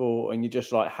transport, and you're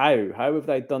just how have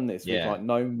they done this with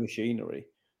no machinery?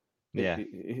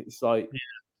 It's and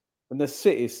the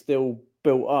city's still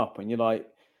built up, and you're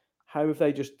how have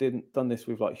they just done this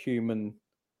with human?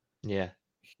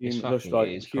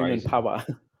 Human power.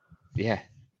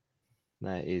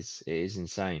 No, it is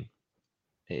insane.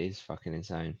 It is fucking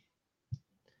insane,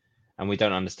 and we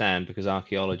don't understand because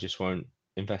archaeologists won't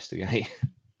investigate.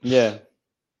 It's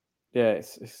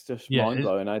just mind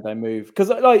blowing how they move. Because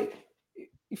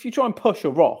if you try and push a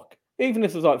rock, even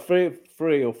if there's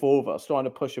three or four of us trying to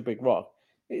push a big rock,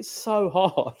 it's so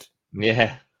hard.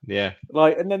 Yeah.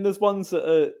 And then there's ones that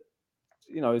are,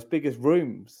 as big as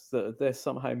rooms that they're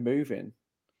somehow moving.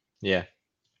 Yeah.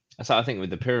 That's how I think with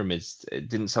the pyramids.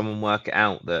 Didn't someone work it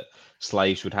out that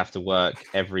slaves would have to work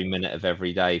every minute of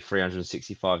every day,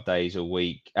 365 days a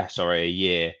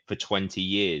year for 20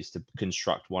 years to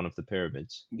construct one of the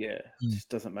pyramids? Yeah, it just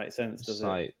doesn't make sense, does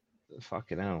it?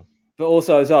 Fucking hell. But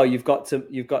also as well, you've got to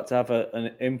have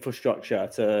an infrastructure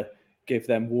to give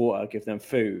them water, give them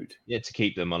food. Yeah, to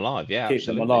keep them alive. Yeah, keep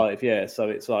absolutely. them alive. Yeah, so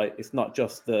it's it's not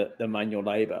just the manual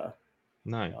labor.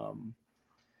 No.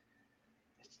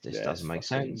 This doesn't make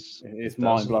sense. It's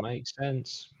mind-blowing. Make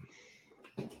sense.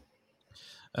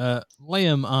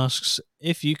 Liam asks,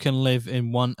 if you can live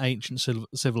in one ancient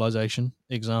civilization,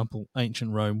 example,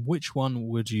 ancient Rome, which one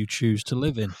would you choose to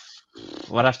live in?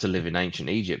 Well, I'd have to live in ancient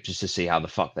Egypt just to see how the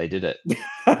fuck they did it.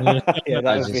 I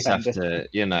just have to,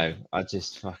 I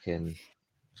just fucking...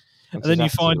 And then you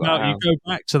find out you go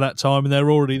back to that time and they're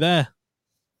already there.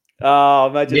 Oh,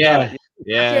 imagine that.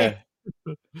 Yeah.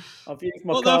 I've used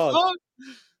my card.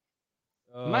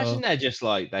 Imagine they're just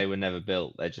they were never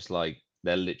built. They're just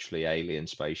they're literally alien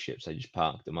spaceships. They just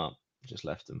parked them up, just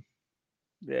left them.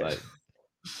 Yeah,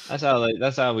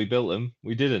 that's how we built them.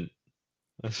 We didn't.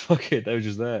 That's fucking. They were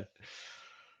just there.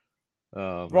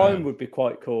 Oh, Rome would be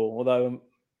quite cool. Although,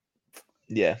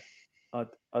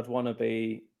 I'd want to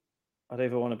be. I'd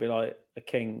either want to be like a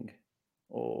king,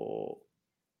 or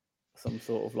some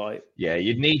sort of Yeah,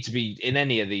 you'd need to be in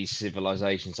any of these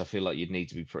civilizations. I feel like you'd need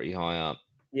to be pretty high up.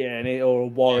 Yeah, or a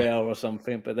warrior or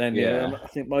something. But then, I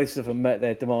think most of them met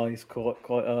their demise quite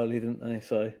early, didn't they?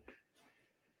 So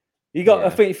you got. I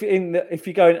think if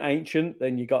you're going ancient,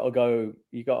 then you got to go.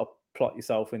 You got to plot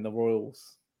yourself in the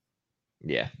royals.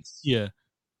 Yeah. Yeah.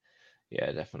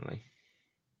 Yeah, definitely.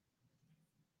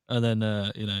 and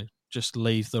then just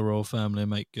leave the royal family and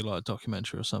make like a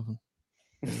documentary or something.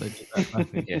 If they did that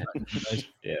back in the days.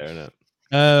 Yeah, I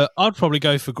know. I'd probably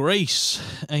go for Greece,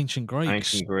 ancient Greeks.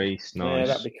 Ancient Greece, Yeah, nice.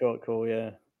 that'd be cool.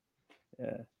 Yeah.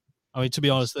 I mean, to be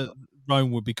honest,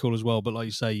 Rome would be cool as well. But like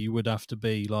you say, you would have to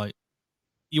be like,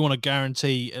 you want to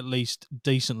guarantee at least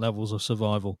decent levels of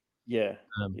survival. Yeah.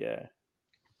 Yeah.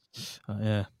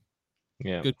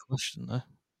 Yeah, Good question, though.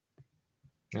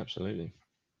 absolutely.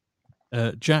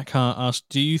 Jack Hart asked,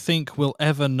 do you think we'll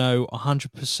ever know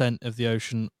 100% of the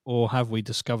ocean, or have we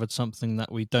discovered something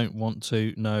that we don't want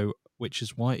to know, which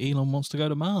is why Elon wants to go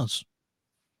to Mars?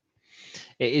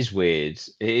 It is weird.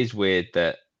 It is weird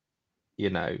that,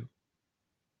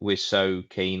 we're so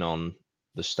keen on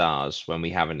the stars when we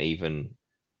haven't even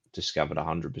discovered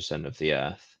 100% of the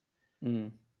Earth.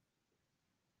 Mm.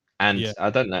 And Yeah. I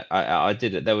don't know. I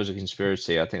did it. There was a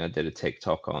conspiracy. I think I did a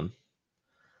TikTok on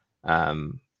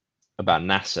about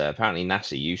NASA. Apparently,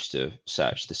 NASA used to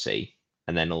search the sea,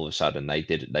 and then all of a sudden they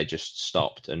did. They just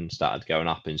stopped and started going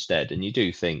up instead. And you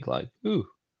do think like, ooh,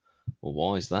 well,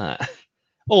 why is that?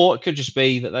 Or it could just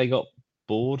be that they got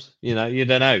bored. You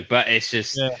don't know. But it's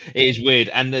just it is weird,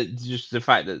 and just the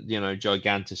fact that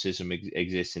giganticism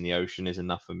exists in the ocean is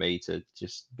enough for me to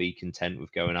just be content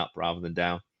with going up rather than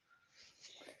down.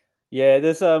 Yeah,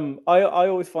 there's I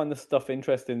always find the stuff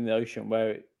interesting in the ocean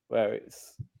where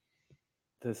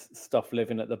there's stuff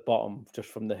living at the bottom just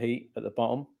from the heat at the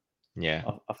bottom. Yeah.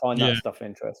 I find that stuff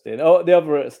interesting. Oh, the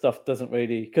other stuff doesn't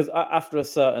really, because after a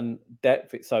certain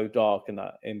depth, it's so dark, and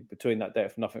that in between that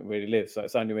depth, nothing really lives. So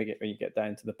it's only when you get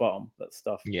down to the bottom that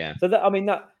stuff. Yeah. So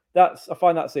that's I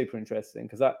find that super interesting,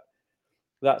 because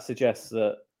that suggests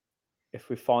that if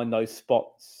we find those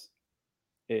spots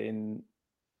in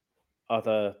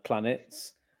other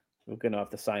planets, we're going to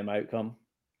have the same outcome.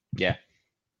 Yeah.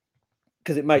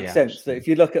 Because it makes sense that if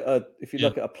you look at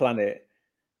a planet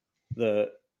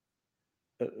that,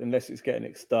 unless it's getting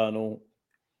external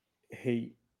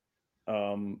heat,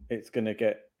 it's going to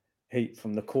get heat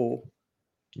from the core.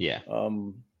 Yeah.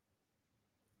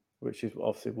 Which is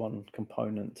obviously one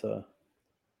component to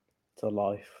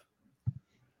life.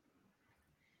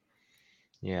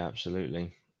 Yeah,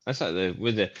 absolutely. That's like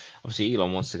obviously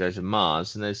Elon wants to go to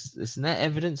Mars, and isn't there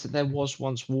evidence that there was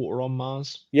once water on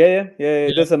Mars? Yeah.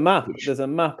 There's a map. There's a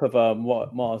map of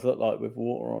what Mars looked like with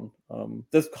water on.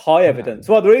 There's high evidence.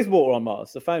 Well, there is water on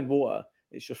Mars. They found water.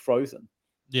 It's just frozen.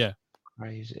 Yeah.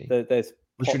 Crazy.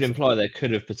 Which would imply there could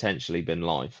have potentially been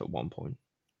life at one point.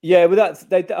 Yeah, but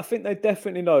I think they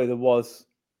definitely know there was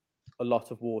a lot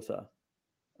of water.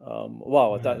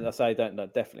 Well, I don't know,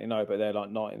 definitely know, but they're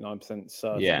like 99%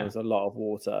 certain there's a lot of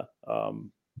water.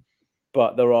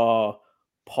 But there are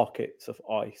pockets of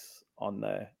ice on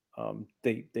there,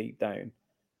 deep down.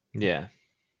 Yeah.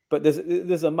 But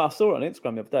there's a map. I saw it on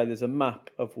Instagram the other day. There's a map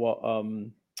of what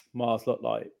Mars looked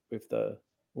like with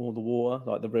all the water,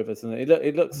 like the rivers, and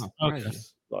it looks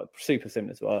like super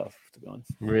similar to Earth, to be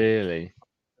honest. Really?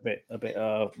 A bit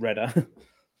redder.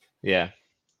 Yeah.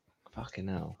 Fucking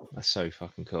hell, that's so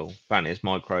fucking cool. Apparently, it's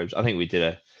microbes. I think we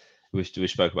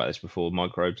spoke about this before.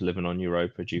 Microbes living on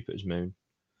Europa, Jupiter's moon.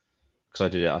 Because I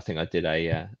did it. I think I did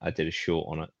a short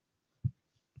on it.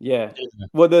 Yeah.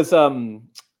 Well, there's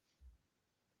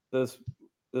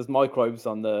microbes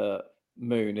on the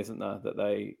moon, isn't there? That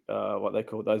they what they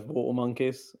call those water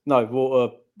monkeys? No,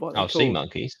 water. What are they sea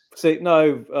monkeys.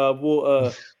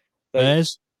 Water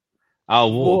bears. Oh,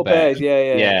 water bears.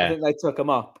 Yeah. I think they took them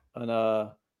up, and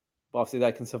obviously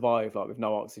they can survive like with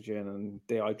no oxygen and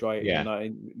dehydrated. Yeah.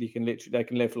 And they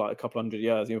can live for like a couple hundred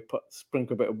years. You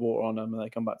sprinkle a bit of water on them and they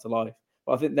come back to life.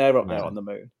 But I think they're up there on the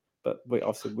moon. But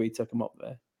we took them up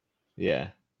there. Yeah.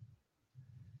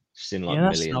 Just in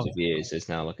millions of years, there's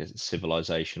now like a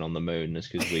civilization on the moon. That's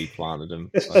because we planted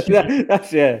them.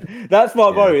 That's my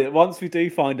worry. That once we do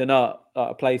find a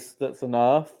place that's on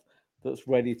Earth that's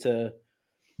ready to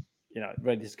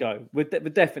go, we're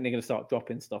definitely going to start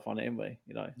dropping stuff on it, aren't we?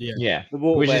 Yeah. The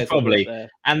water which is probably there.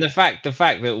 And the fact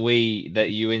that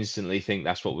you instantly think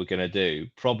that's what we're going to do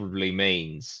probably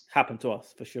means happened to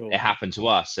us for sure. It happened to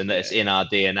us, and that it's in our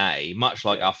DNA, much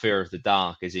like our fear of the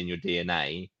dark is in your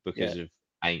DNA because of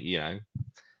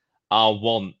our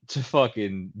want to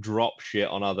fucking drop shit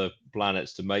on other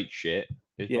planets to make shit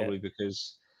is probably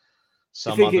because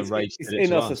some other race it's did it in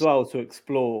to us as well to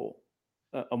explore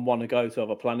and want to go to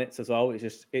other planets as well.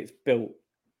 It's built.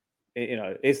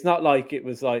 It's not like it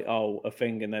was like a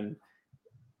thing, and then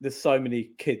there's so many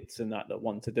kids and that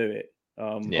want to do it.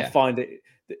 I find it.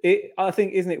 I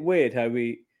think, isn't it weird how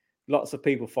lots of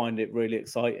people find it really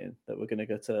exciting that we're going to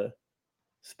go to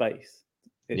space.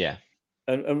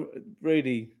 And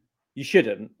really, You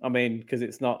shouldn't. I mean, because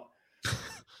it's not.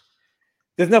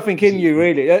 There's nothing in you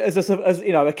really. As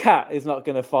you know, a cat is not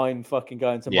going to find fucking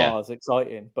going to Mars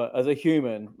exciting. But as a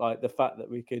human, like the fact that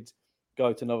we could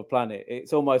go to another planet,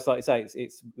 it's almost like you say,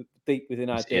 it's deep within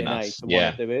our DNA to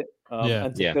want to do it,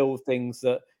 and to build things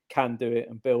that can do it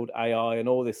and build AI and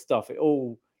all this stuff. It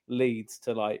all leads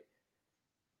to like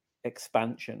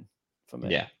expansion for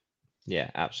me.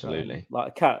 Yeah, absolutely. Like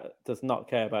a cat does not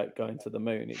care about going to the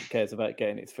moon. It cares about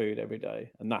getting its food every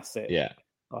day, and that's it.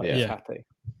 Like, it's happy.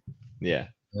 Yeah.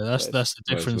 That's the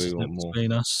difference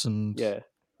between us and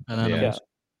animals.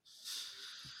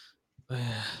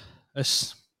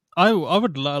 I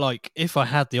would like, if I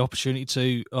had the opportunity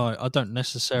to. I don't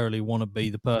necessarily want to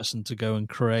be the person to go and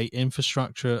create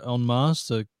infrastructure on Mars.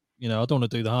 To I don't want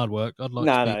to do the hard work. I'd like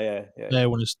to be there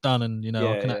when it's done, and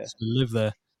I can actually live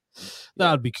there.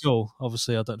 That would be cool.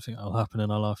 Obviously, I don't think that'll happen in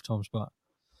our lifetimes, but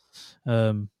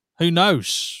who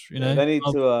knows? They need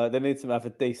to have a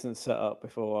decent setup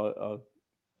before I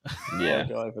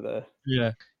go over there.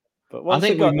 Yeah, but I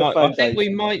think we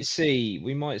might see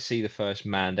the first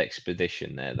manned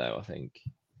expedition there, though. I think.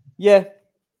 Yeah,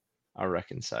 I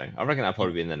reckon so. I reckon that'll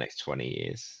probably be in the next 20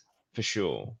 years for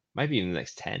sure. Maybe in the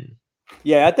next 10.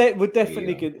 Yeah, would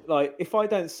definitely get, like, if I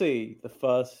don't see the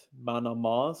first man on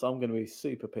Mars, I'm going to be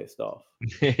super pissed off.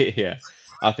 Yeah,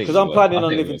 I think because I'm planning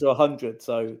on living to 100,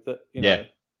 so that know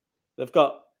they've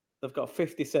got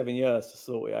 57 years to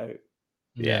sort it out.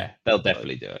 Yeah, they'll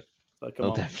definitely do it.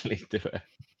 They'll definitely do it.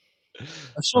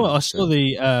 I saw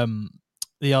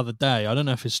the other day. I don't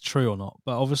know if it's true or not,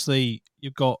 but obviously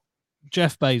you've got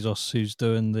Jeff Bezos who's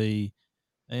doing the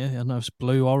I don't know if it's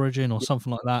Blue Origin or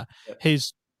something like that.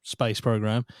 His space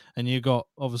program, and you got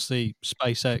obviously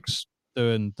SpaceX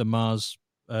doing the Mars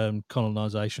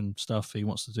colonization stuff. He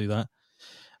wants to do that.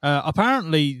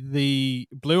 Apparently, the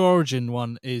Blue Origin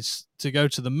one is to go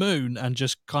to the moon and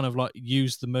just kind of like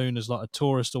use the moon as like a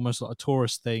tourist, almost like a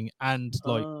tourist thing, and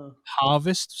like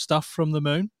harvest stuff from the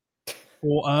moon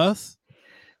or Earth.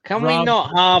 Can we not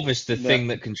harvest the thing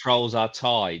that controls our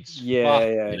tides?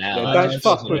 Don't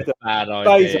fuck with the bad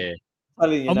idea.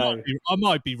 I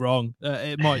might be wrong.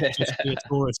 It might just be a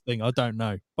tourist thing. I don't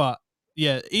know. But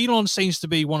yeah, Elon seems to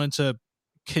be wanting to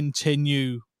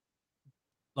continue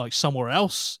like somewhere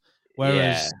else,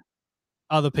 whereas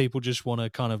other people just want to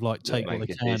kind of like take what they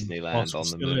can. Disneyland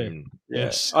on the moon.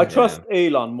 Yes, I trust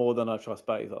Elon more than I trust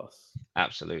Bezos.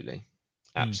 Absolutely.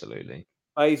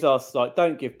 Bezos, like,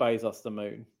 don't give Bezos the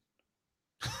moon.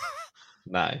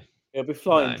 No. He'll be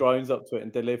flying drones up to it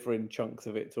and delivering chunks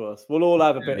of it to us. We'll all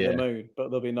have a bit of the moon, but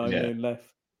there'll be no moon left.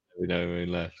 There'll be no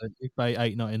moon left. You pay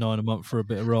 $8.99 a month for a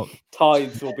bit of rock.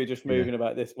 Tides will be just moving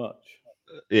about this much.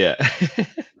 Yeah.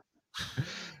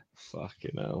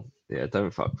 Fucking hell. Yeah,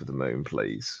 don't fuck with the moon,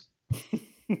 please.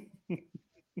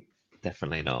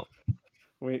 Definitely not.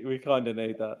 We kind of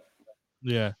need that.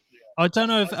 Yeah. I don't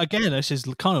know if, again, this is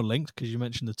kind of linked because you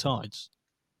mentioned the tides.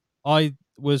 I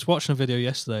was watching a video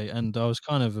yesterday and I was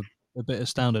kind of a bit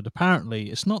astounded.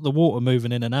 Apparently, it's not the water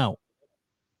moving in and out.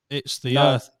 It's the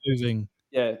Earth moving.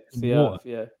 Yeah, it's the water. Earth,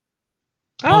 yeah.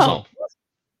 Oh.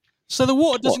 So the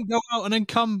water doesn't go out and then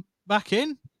come back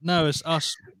in? No, it's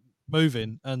us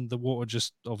moving and the water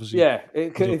just obviously. Yeah,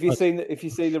 if you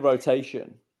see the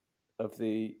rotation of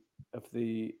the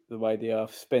way the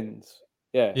Earth spins,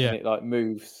 and it like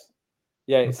moves.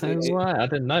 Yeah, I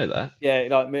didn't know that. Yeah,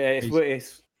 like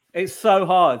it's so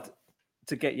hard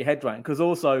to get your head around because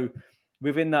also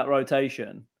within that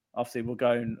rotation, obviously we're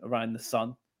going around the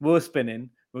sun. We're spinning.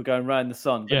 We're going around the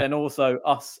sun, but then also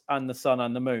us and the sun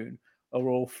and the moon are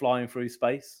all flying through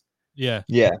space. Yeah.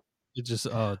 It just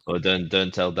Well,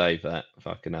 don't tell Dave that.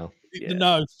 Fucking hell. Yeah.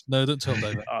 No, don't tell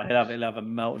Dave that. He'll have a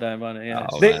meltdown on it.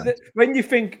 Yeah. When you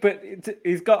think, but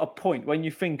he's got a point. When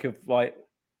you think of like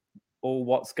all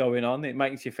what's going on, it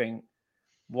makes you think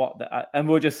and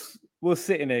we're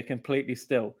sitting here completely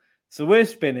still. So we're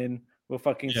spinning. We're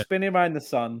fucking spinning around the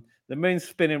sun. The moon's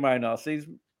spinning around us. These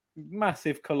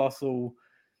massive, colossal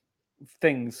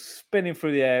things spinning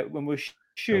through the air when we're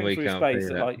shooting through space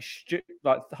at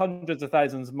like hundreds of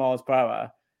thousands of miles per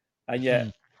hour, and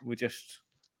yet we're just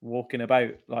walking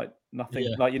about like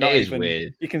nothing. Like you're not even.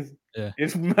 Weird. You can.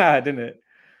 It's mad, isn't it?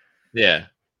 Yeah.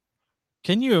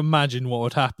 Can you imagine what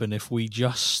would happen if we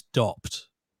just stopped?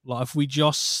 Like if we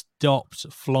just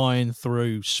stopped flying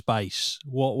through space,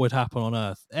 what would happen on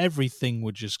Earth? Everything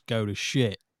would just go to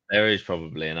shit. There's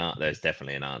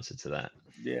definitely an answer to that.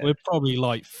 Yeah. We'd probably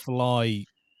like fly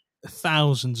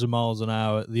thousands of miles an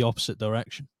hour the opposite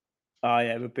direction. Oh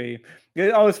yeah, it would be.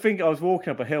 I was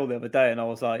walking up a hill the other day, and I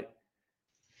was like,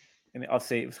 and I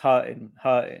see it was hurting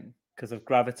because of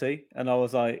gravity, and I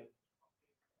was like,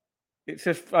 it's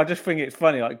just I just think it's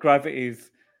funny. Like gravity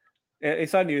is,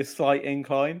 it's only a slight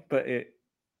incline, but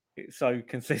it's so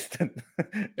consistent,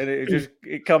 and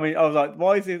it coming. I was like,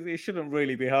 why is it? It shouldn't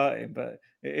really be hurting, but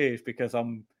it is because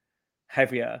I'm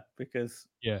heavier because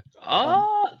this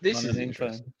on is an incline.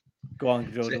 interesting. Go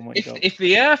on, Jordan. So if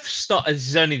the Earth stopped, this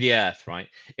is only the Earth, right?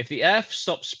 If the Earth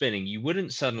stopped spinning, you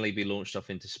wouldn't suddenly be launched off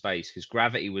into space because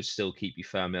gravity would still keep you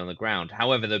firmly on the ground.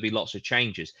 However, there'd be lots of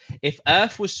changes. If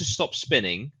Earth was to stop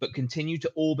spinning but continue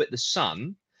to orbit the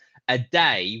sun, a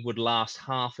day would last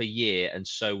half a year, and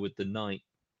so would the night.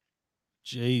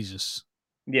 So Jesus.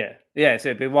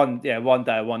 it'd be one day,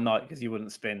 one night because you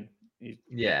wouldn't spin.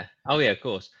 Oh yeah, of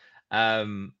course.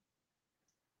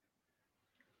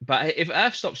 But if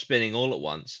Earth stopped spinning all at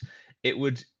once, it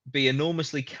would be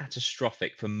enormously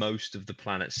catastrophic for most of the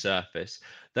planet's surface.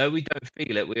 Though we don't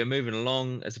feel it, we are moving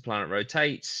along as the planet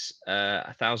rotates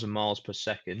 1,000 miles per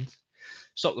second.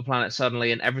 Stop the planet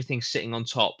suddenly, and everything sitting on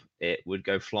top it would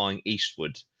go flying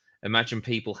eastward. Imagine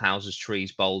people, houses,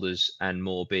 trees, boulders, and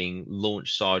more being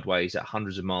launched sideways at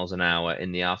hundreds of miles an hour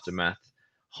in the aftermath.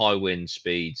 High wind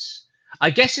speeds. I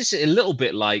guess it's a little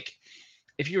bit like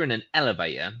if you're in an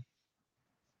elevator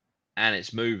and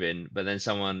it's moving, but then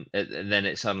then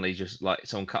it suddenly just like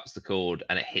someone cuts the cord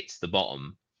and it hits the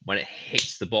bottom. When it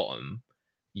hits the bottom,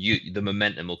 the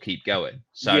momentum will keep going.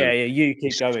 So you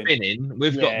keep going spinning.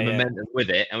 We've got the momentum with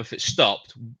it, and if it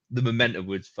stopped, the momentum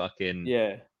would fucking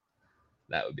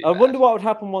That would be. I wonder what would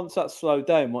happen once that slowed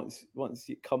down. Once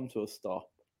you come to a stop,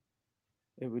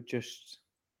 it would just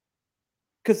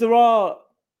because there are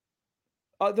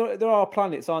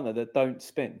planets, aren't there, that don't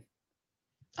spin?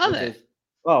 Are there?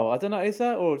 Oh, I don't know. Is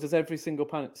that, or does every single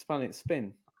planet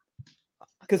spin?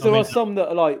 Because there are some that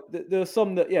are like there are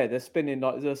some that they're spinning.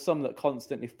 Like there's some that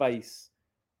constantly face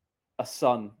a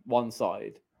sun one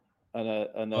side, and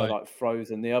are like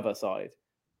frozen the other side.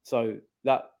 So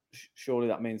that surely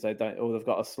that means they don't, or they've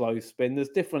got a slow spin. There's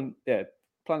different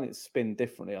planets spin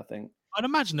differently, I think. I'd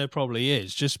imagine there probably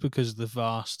is, just because of the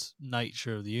vast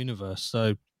nature of the universe.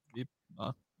 So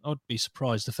I'd be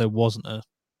surprised if there wasn't a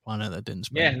planet that didn't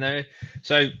spin. Yeah, no.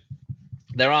 So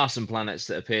there are some planets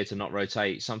that appear to not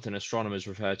rotate, something astronomers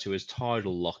refer to as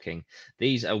tidal locking.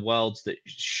 These are worlds that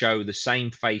show the same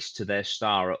face to their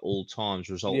star at all times,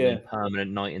 resulting in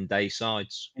permanent night and day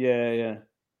sides. Yeah.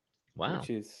 Wow.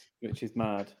 Which is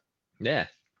mad. Yeah.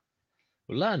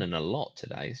 We're learning a lot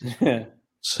today.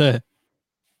 So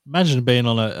imagine being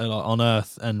on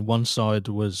Earth and one side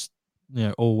was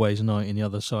always night and the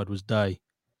other side was day.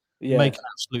 Yeah. Make an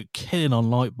absolute killing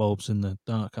on light bulbs in the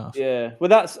dark half. Yeah. Well,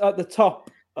 that's at the top.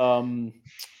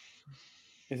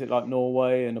 Is it like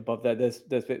Norway and above there? There's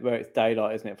a bit where it's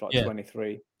daylight, isn't it? For like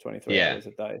 23 hours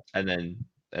a day. And then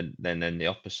the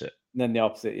opposite. And then the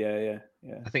opposite, yeah.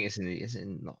 I think it's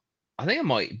I think it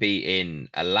might be in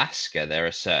Alaska. There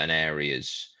are certain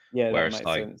areas where it's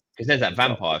like, because there's that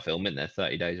vampire film, isn't there?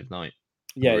 30 Days of Night.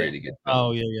 Yeah. Really good film.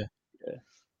 Oh, yeah.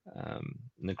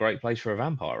 And a great place for a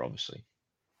vampire, obviously.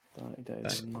 30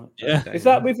 Days of Night. Yeah. Is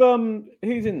that with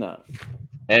who's in that?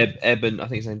 Eben, I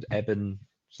think his name's Eben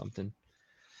something.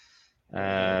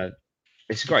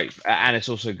 It's great, and it's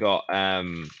also got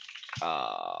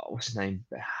what's his name?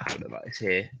 It's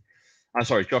here. I'm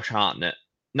sorry, Josh Hartnett.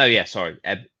 No, yeah, sorry,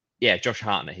 Josh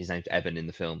Hartnett. His name's Eben in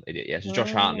the film. Idiot. Yeah, so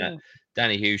Josh Hartnett,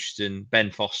 Danny Houston,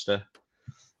 Ben Foster.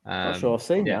 I'm sure I've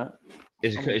seen that.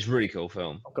 It's a really cool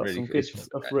film. I've got really some cool. good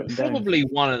stuff written down. Probably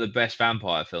one of the best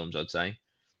vampire films, I'd say.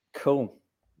 Cool.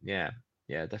 Yeah,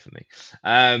 definitely.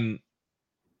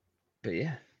 But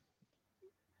yeah.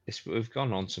 We've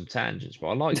gone on some tangents, but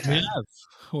I like that.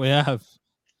 We have.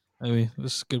 I mean,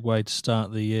 this is a good way to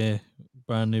start the year.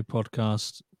 Brand new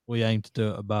podcast. We aim to do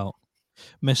it about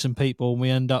missing people, and we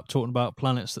end up talking about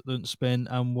planets that don't spin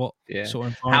and what sort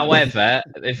of environment. However,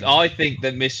 if I think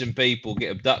that missing people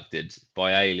get abducted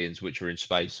by aliens which are in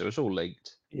space, so it's all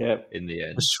linked. Yeah. In the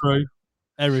end, it's true.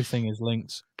 Everything is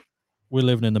linked. We're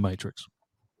living in the Matrix.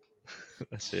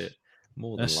 That's it.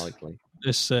 More than likely.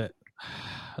 That's it.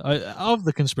 Of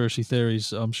the conspiracy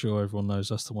theories, I'm sure everyone knows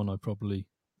that's the one I probably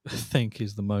think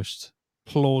is the most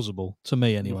plausible to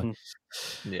me, anyway.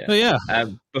 Mm-hmm. Yeah. But yeah.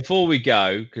 Before we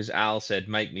go, because Al said,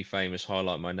 "Make me famous,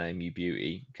 highlight my name, you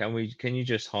beauty." Can you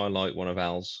just highlight one of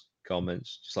Al's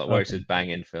comments, just like where it says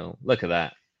 "banging film"? Look at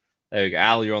that. There we go,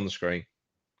 Al. You're on the screen.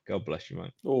 God bless you,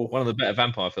 mate. Oh. One of the better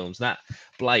vampire films. That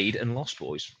Blade and Lost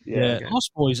Boys. Yeah,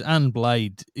 Lost Boys and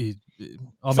Blade. I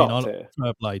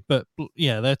prefer Blade, but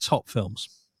yeah, they're top films.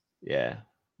 Yeah,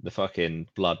 the fucking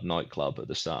blood nightclub at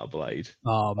the start of Blade.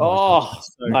 Oh,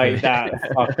 mate, that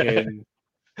fucking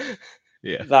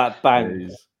that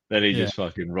bangs. Then he just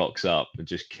fucking rocks up and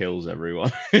just kills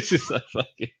everyone. It's just so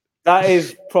fucking. That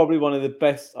is probably one of the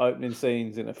best opening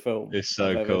scenes in a film. It's so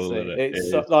I've ever cool, seen. isn't it? It's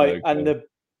It so, is like, so and cool.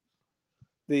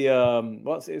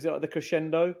 what's it? Is it like the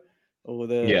crescendo or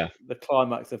Yeah. the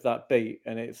climax of that beat?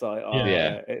 And it's like, oh Yeah.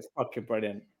 yeah, it's fucking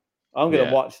brilliant. I'm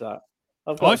gonna watch that.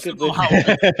 I've got I a good forgot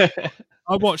list.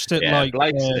 how I watched it Yeah,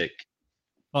 Blade Stick.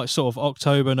 like sort of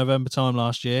October, November time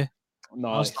last year. I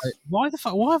was Nice.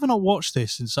 like, why have I not watched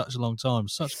this in such a long time?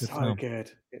 Such a good So film.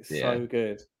 good. It's Yeah. so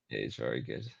good. It is very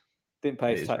good. Didn't pay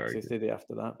It his is very taxes, good. did he?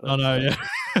 After that, I know, yeah.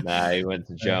 Nah, he went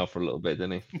to jail for a little bit,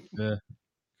 didn't he? Yeah.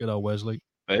 Good old Wesley.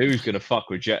 But who's gonna fuck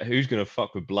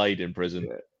with Blade in prison?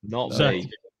 Yeah. Not Exactly.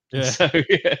 me. Yeah. So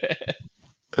yeah.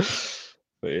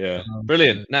 But yeah,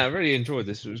 brilliant. Yeah. No, I really enjoyed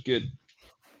this. It was good.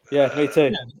 Yeah, me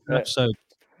too. Yeah, episode.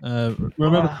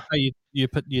 Remember to pay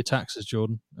your taxes,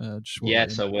 Jordan. Just want to let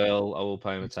Yes, you I know. will. I will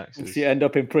pay my taxes. If you end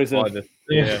up in prison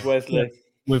Yeah. with Wesley.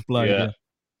 With Blade. Yeah.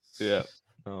 Yeah. Yeah.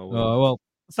 Oh, well. Well,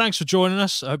 thanks for joining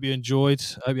us. I hope you enjoyed.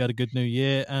 I hope you had a good new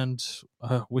year, and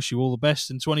I wish you all the best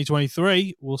in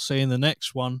 2023. We'll see you in the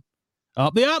next one.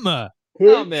 Up the APMA.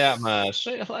 I'm the APMA.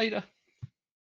 See you later.